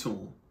scary to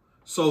them.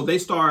 So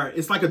it's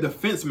like a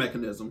defense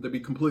mechanism, to be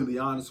completely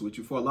honest with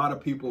you. For a lot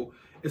of people,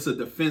 it's a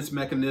defense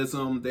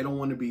mechanism. They don't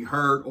want to be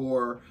hurt,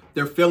 or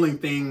they're feeling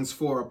things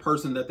for a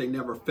person that they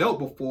never felt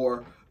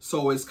before.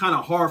 So it's kind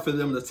of hard for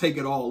them to take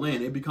it all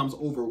in. It becomes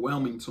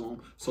overwhelming to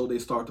them. So they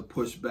start to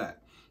push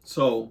back.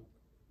 So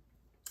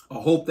I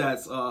hope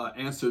that's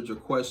answered your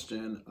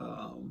question.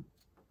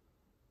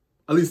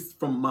 At least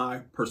from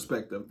my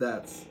perspective,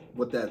 that's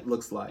what that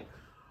looks like.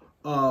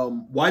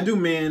 Why do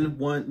men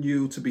want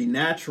you to be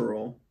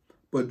natural,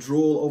 but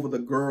drool over the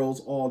girls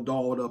all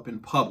dolled up in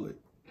public?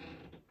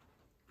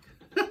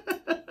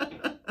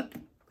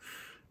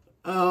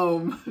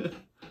 Um,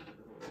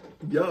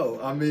 yo,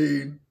 I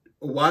mean,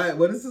 why?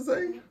 What does it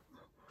say?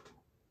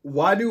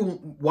 Why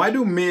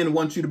do men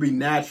want you to be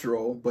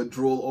natural but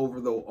drool over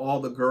all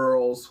the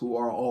girls who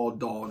are all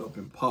dolled up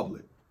in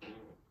public?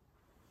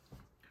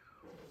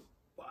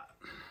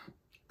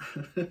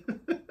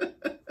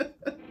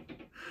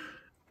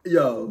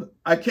 Yo,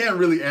 I can't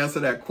really answer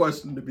that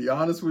question, to be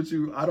honest with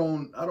you. I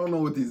don't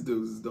know what these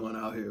dudes is doing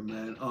out here,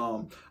 man.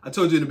 I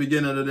told you in the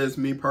beginning of this,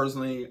 me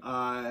personally,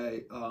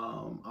 I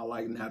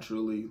like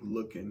naturally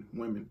looking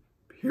women,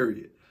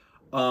 period.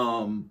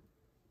 Um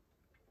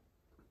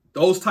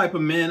those type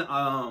of men,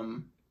 I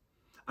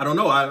don't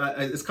know.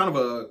 It's kind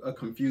of a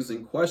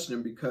confusing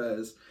question,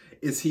 because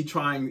is he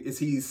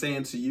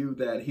saying to you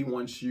that he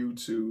wants you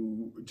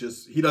to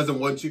just, he doesn't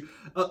want you,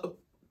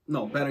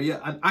 no, better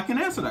yet, I can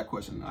answer that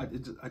question.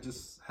 I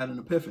just had an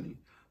epiphany.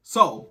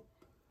 So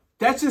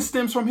that just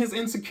stems from his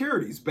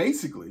insecurities,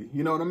 basically.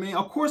 You know what I mean?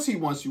 Of course he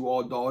wants you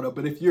all dolled up,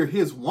 but if you're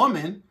his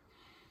woman,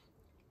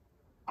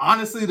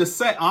 honestly,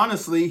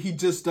 he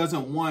just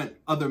doesn't want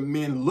other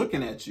men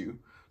looking at you.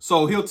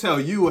 So he'll tell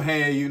you,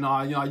 hey, you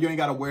ain't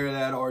got to wear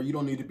that, or you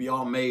don't need to be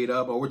all made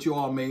up, or what you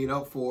all made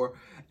up for.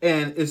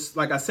 And it's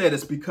like I said,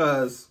 it's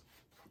because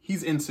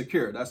he's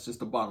insecure. That's just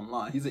the bottom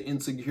line. He's an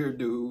insecure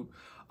dude.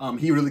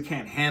 He really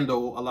can't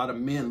handle a lot of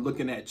men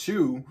looking at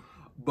you.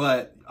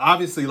 But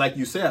obviously, like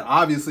you said,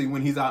 obviously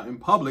when he's out in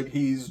public,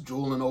 he's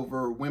drooling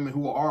over women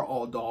who are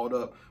all dolled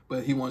up,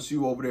 but he wants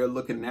you over there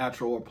looking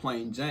natural or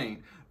plain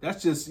Jane.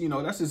 That's just,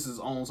 that's just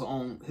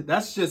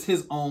that's just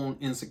his own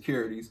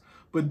insecurities.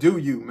 But do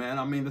you, man?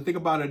 I mean, the thing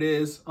about it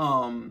is,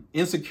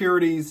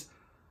 insecurities,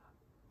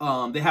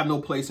 they have no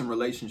place in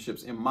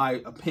relationships, in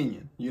my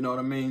opinion. You know what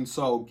I mean?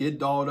 So get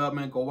dolled up,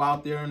 man. Go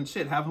out there and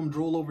shit. Have him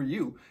drool over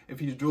you.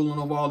 If he's drooling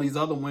over all these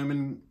other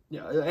women,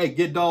 yeah, hey,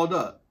 get dolled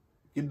up.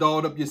 Get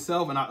dolled up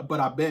yourself. But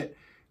I bet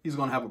he's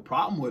gonna have a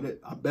problem with it.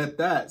 I bet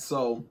that.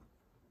 So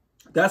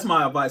that's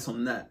my advice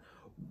on that.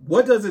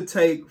 What does it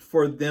take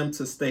for them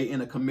to stay in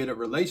a committed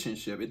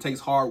relationship? It takes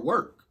hard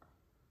work.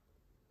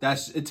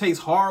 It takes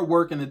hard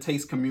work, and it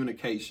takes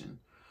communication.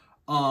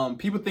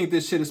 People think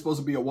this shit is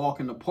supposed to be a walk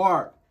in the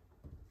park,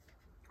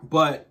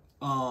 but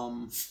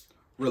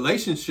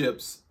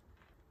relationships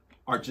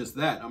are just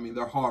that. I mean,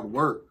 they're hard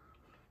work.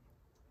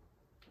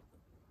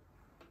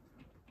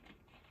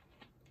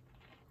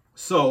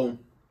 So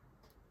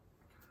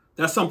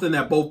that's something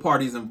that both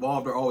parties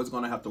involved are always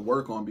going to have to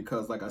work on,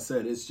 because, like I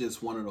said, it's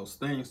just one of those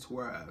things to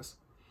whereas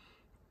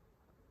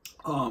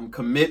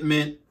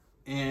commitment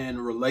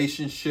and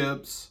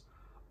relationships,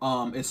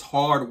 it's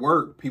hard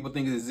work. People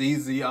think it's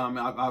easy.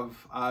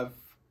 I've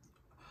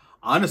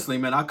honestly,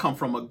 man, I come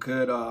from a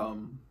good,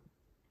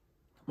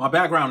 my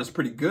background is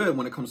pretty good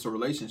when it comes to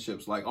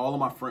relationships. Like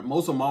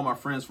most of all my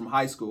friends from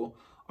high school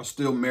are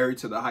still married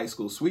to the high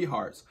school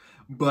sweethearts.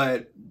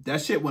 But that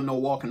shit was no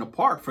walk in the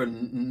park for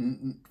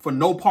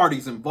no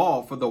parties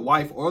involved, for the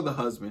wife or the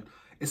husband.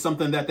 It's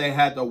something that they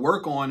had to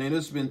work on, and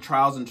it's been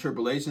trials and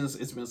tribulations.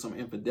 It's been some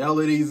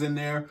infidelities in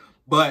there,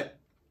 but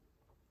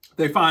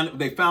they found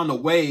a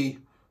way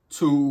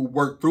to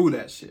work through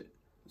that shit.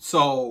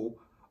 So,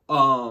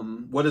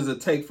 what does it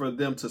take for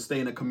them to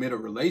stay in a committed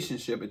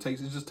relationship? It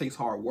just takes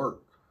hard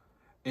work,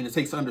 and it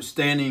takes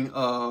understanding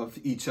of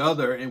each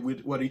other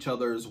and what each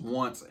other's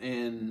wants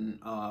and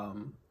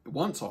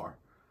wants are.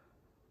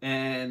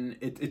 And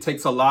it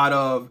takes a lot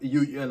of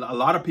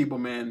people,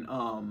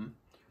 man.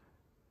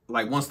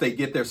 Like once they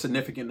get their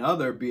significant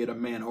other, be it a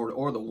man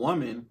or the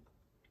woman,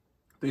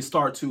 they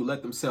start to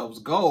let themselves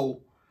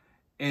go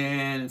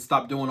and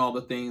stop doing all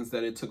the things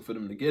that it took for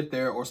them to get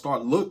there, or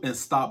stop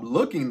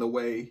looking the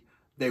way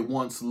they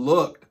once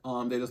looked.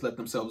 They just let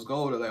themselves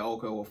go. They're like,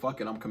 okay, well,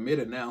 fuck it, I'm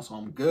committed now, so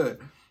I'm good.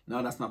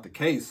 No, that's not the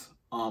case.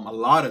 A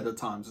lot of the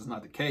times it's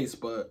not the case,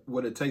 but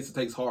what it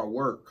takes hard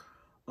work.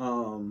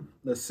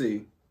 Let's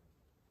see.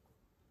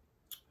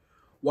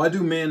 Why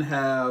do men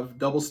have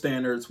double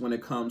standards when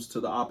it comes to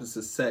the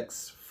opposite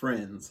sex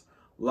friends?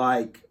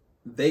 Like,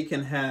 they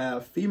can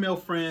have female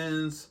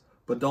friends,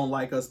 but don't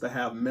like us to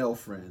have male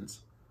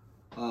friends.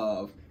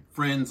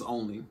 Friends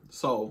only.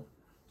 So,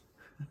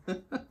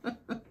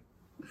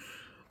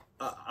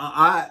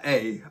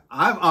 I've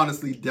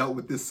honestly dealt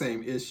with this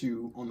same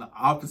issue on the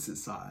opposite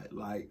side.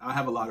 Like, I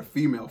have a lot of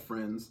female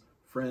friends.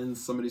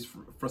 Some of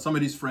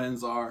these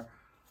friends are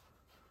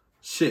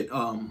shit.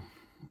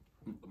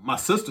 My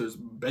sisters,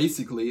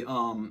 basically,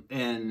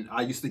 and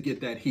I used to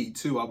get that heat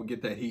too. I would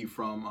get that heat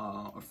from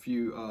a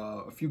few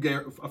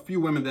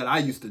women that I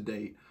used to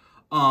date.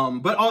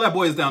 But all that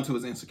boils down to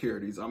is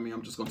insecurities. I mean,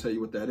 I'm just gonna tell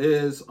you what that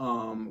is.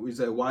 We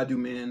say, why do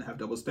men have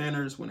double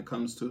standards when it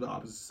comes to the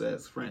opposite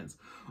sex friends?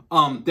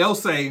 They'll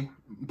say,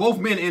 both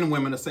men and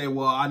women will say,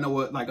 well, I know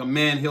what, like a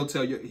man, I'll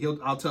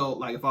tell,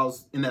 like if I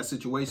was in that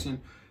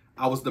situation,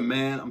 I was the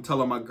man, I'm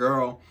telling my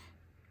girl,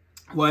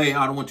 well, hey,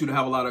 I don't want you to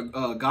have a lot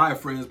of guy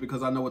friends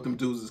because I know what them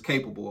dudes is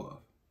capable of,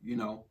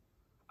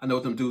 I know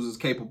what them dudes is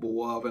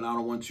capable of, and I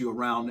don't want you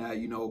around that,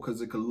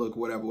 because it could look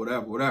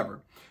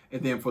whatever.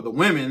 And then for the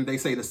women, they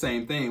say the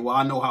same thing. Well,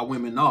 I know how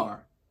women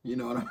are, you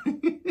know what I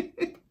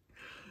mean?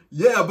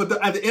 Yeah, but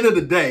at the end of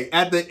the day,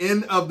 and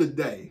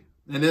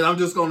then I'm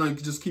just gonna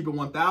just keep it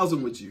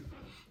 1,000 with you.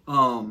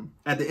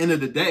 At the end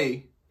of the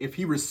day, if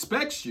he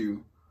respects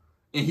you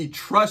and he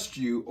trusts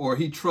you, or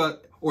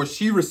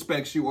she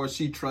respects you, or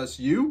she trusts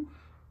you,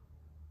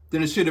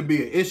 then it shouldn't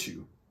be an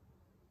issue.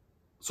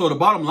 So the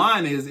bottom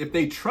line is, if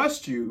they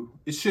trust you,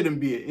 it shouldn't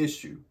be an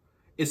issue.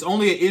 It's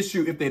only an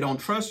issue if they don't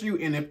trust you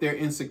and if they're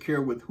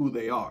insecure with who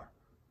they are.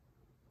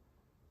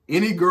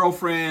 Any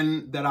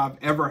girlfriend that I've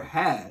ever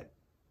had,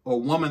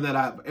 or woman that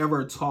I've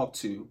ever talked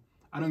to,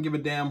 I don't give a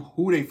damn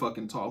who they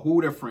fucking talk,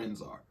 who their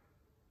friends are.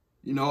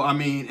 You know, I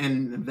mean,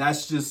 and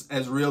that's just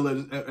as real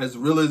as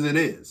it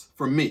is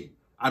for me.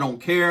 I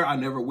don't care. I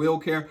never will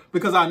care,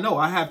 because I know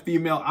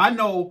I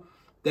know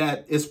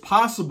that it's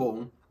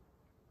possible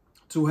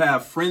to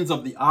have friends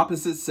of the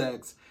opposite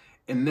sex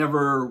and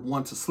never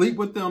want to sleep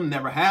with them,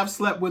 never have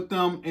slept with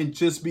them, and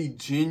just be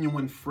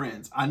genuine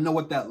friends. I know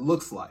what that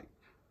looks like.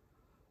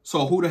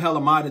 So who the hell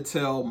am I to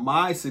tell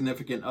my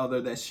significant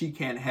other that she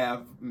can't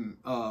have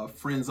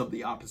friends of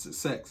the opposite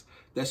sex?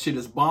 That shit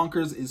is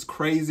bonkers, is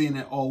crazy, and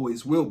it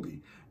always will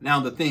be. Now,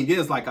 the thing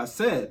is, like I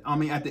said, I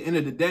mean, at the end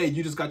of the day,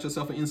 you just got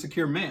yourself an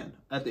insecure man.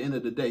 At the end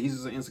of the day, he's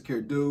just an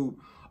insecure dude.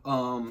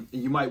 And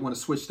you might want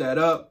to switch that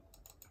up,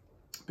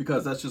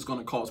 because that's just going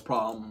to cause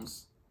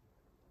problems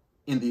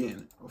in the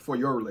end for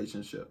your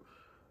relationship.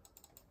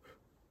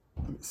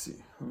 Let me see.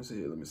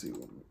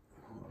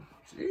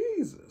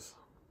 Jesus.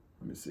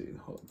 Let me see.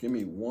 Give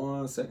me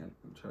 1 second.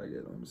 I'm trying to get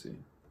it. Let me see.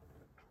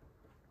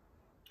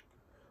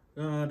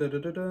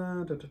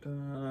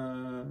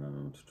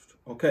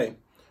 Okay.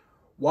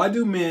 Why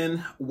do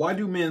men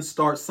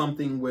start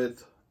something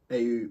with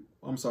a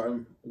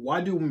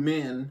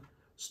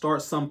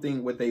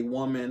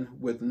woman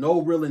with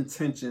no real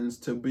intentions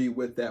to be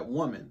with that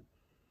woman?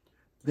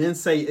 Then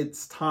say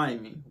it's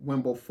timing,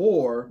 when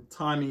before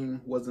timing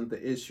wasn't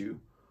the issue.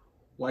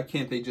 Why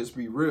can't they just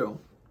be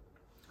real?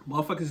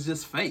 Motherfuckers is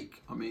just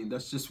fake. I mean,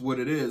 that's just what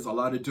it is. A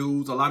lot of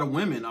dudes, a lot of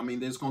women, I mean,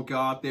 they're just gonna go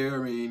out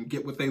there and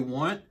get what they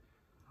want.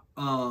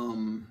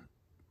 Well,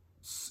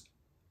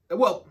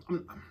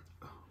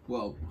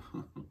 let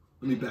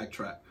me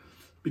backtrack,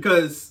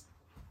 because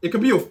it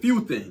could be a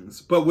few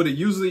things, but what it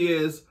usually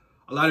is,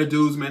 a lot of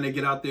dudes, man, they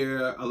get out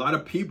there, a lot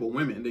of people,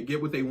 women, they get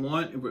what they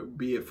want,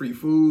 be it free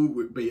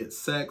food, be it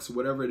sex,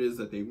 whatever it is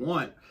that they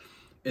want,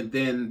 and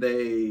then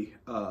they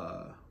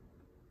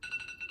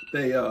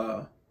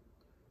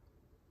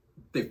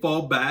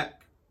fall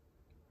back,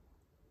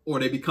 or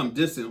they become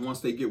distant once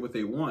they get what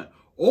they want.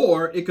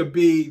 Or it could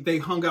be they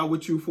hung out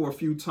with you for a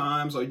few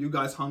times, or you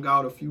guys hung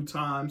out a few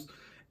times,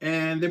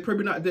 and they're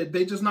probably not,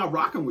 they just not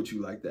rocking with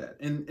you like that.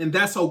 And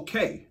that's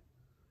okay.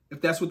 If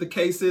that's what the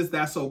case is,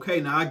 that's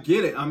okay. Now, I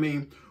get it. I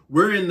mean,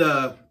 we're in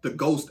the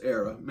ghost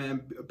era,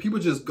 man. People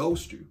just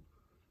ghost you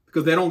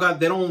because they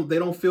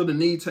don't feel the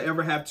need to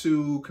ever have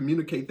to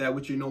communicate that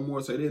with you no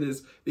more. So they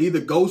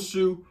either ghost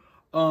you,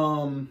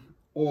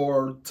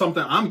 or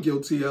something I'm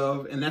guilty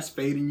of, and that's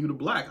fading you to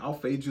black. I'll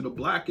fade you to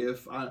black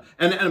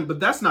but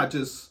that's not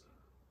just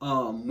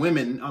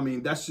women. I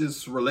mean, that's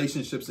just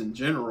relationships in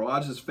general.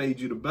 I'll just fade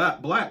you to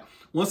black.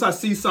 Once I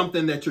see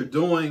something that you're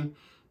doing,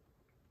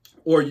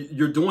 or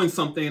you're doing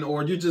something,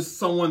 or you're just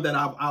someone that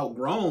I've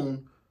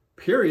outgrown,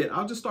 period,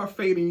 I'll just start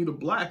fading you to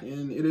black,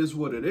 and it is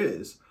what it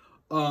is.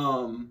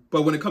 But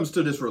when it comes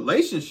to this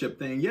relationship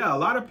thing, yeah, a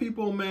lot of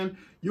people, man,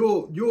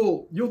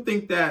 you'll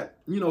think that,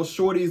 you know,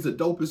 Shorty's the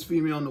dopest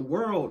female in the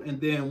world,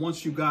 and then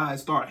once you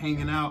guys start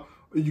hanging out,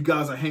 or you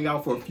guys are hang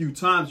out for a few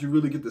times, you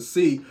really get to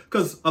see,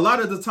 because a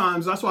lot of the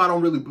times, that's why I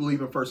don't really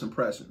believe in first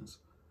impressions,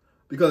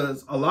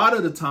 because a lot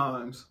of the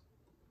times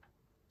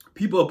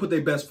people will put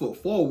their best foot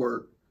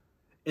forward,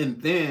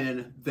 and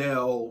then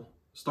they'll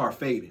start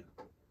fading.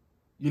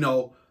 You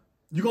know,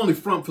 you can only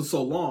front for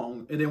so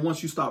long, and then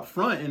once you stop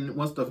fronting,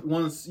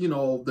 once you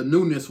know the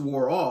newness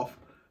wore off,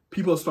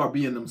 people start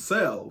being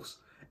themselves,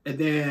 and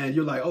then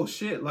you're like, oh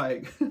shit,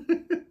 like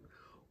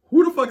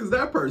who the fuck is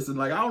that person?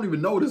 Like, I don't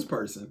even know this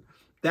person.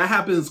 That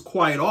happens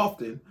quite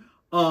often,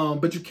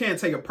 but you can't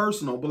take it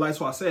personal. But that's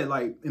why I said,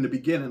 like in the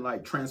beginning,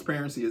 like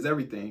transparency is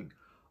everything.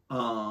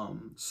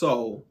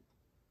 So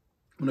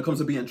when it comes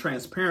to being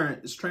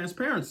transparent, it's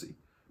transparency.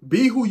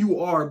 Be who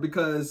you are,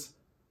 because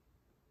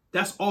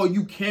that's all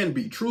you can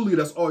be. Truly,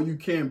 that's all you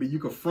can be. You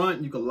can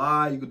front, you can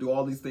lie, you can do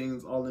all these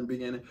things all in the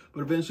beginning,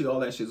 but eventually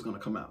all that shit is going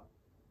to come out.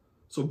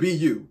 So be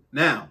you.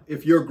 Now,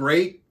 if you're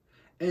great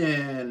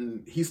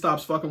and he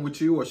stops fucking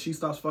with you, or she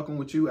stops fucking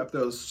with you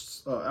after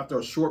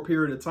a short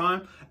period of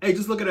time, hey,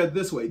 just look at it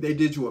this way. They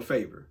did you a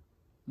favor.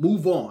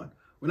 Move on.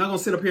 We're not going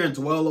to sit up here and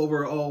dwell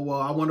over, oh, well,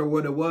 I wonder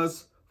what it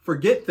was.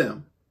 Forget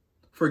them.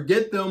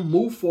 Forget them.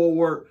 Move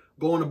forward.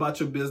 Go on about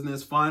your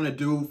business. Find a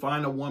dude,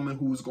 find a woman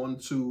who's going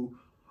to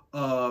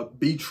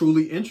be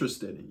truly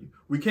interested in you.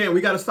 We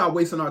got to stop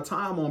wasting our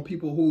time on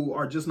people who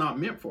are just not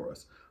meant for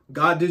us.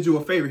 God did you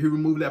a favor. He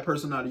removed that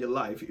person out of your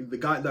life. If the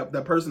guy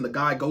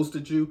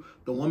ghosted you,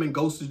 the woman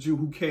ghosted you,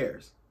 who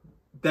cares?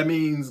 That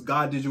means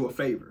God did you a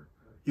favor.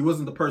 He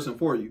wasn't the person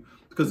for you.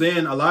 Because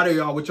then a lot of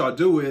y'all, what y'all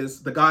do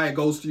is, the guy that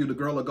goes to you, the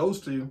girl that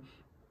goes to you,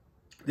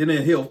 then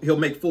he'll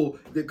make full,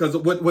 because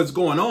what's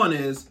going on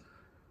is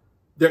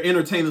they're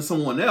entertaining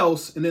someone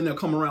else, and then they'll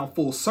come around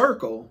full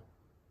circle.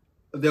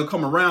 They'll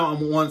come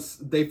around once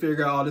they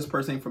figure out, oh, this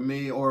person ain't for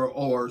me,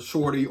 or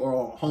shorty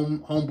or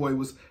homeboy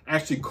was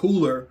actually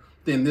cooler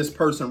than this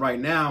person right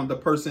now. The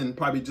person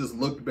probably just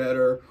looked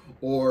better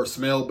or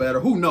smelled better.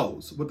 Who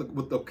knows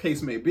what the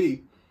case may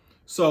be.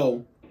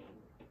 So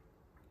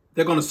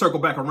they're going to circle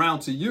back around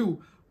to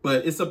you,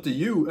 but it's up to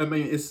you. I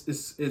mean, it's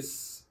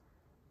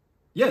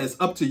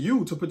up to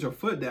you to put your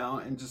foot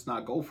down and just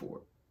not go for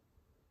it.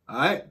 All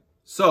right.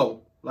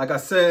 So, like I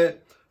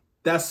said,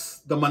 that's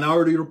the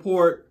Minority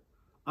Report.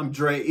 I'm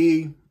Dre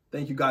E.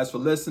 Thank you guys for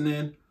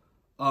listening.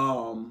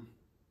 Follow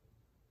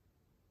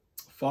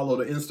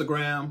the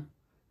Instagram,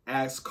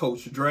 Ask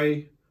Coach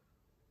Dre.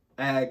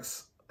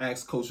 Ask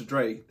Coach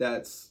Dre.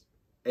 That's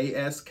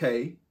ASK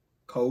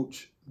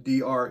Coach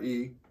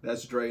DRE.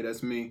 That's Dre.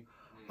 That's me.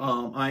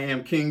 I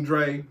am King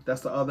Dre.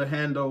 That's the other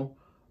handle.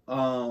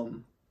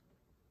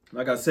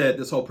 Like I said,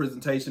 this whole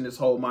presentation, this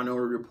whole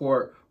Minority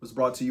Report was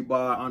brought to you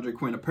by Andre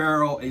Quinn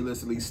Apparel,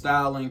 A-List Elite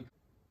Styling.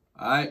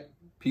 All right.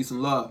 Peace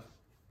and love.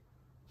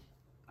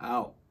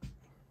 Out.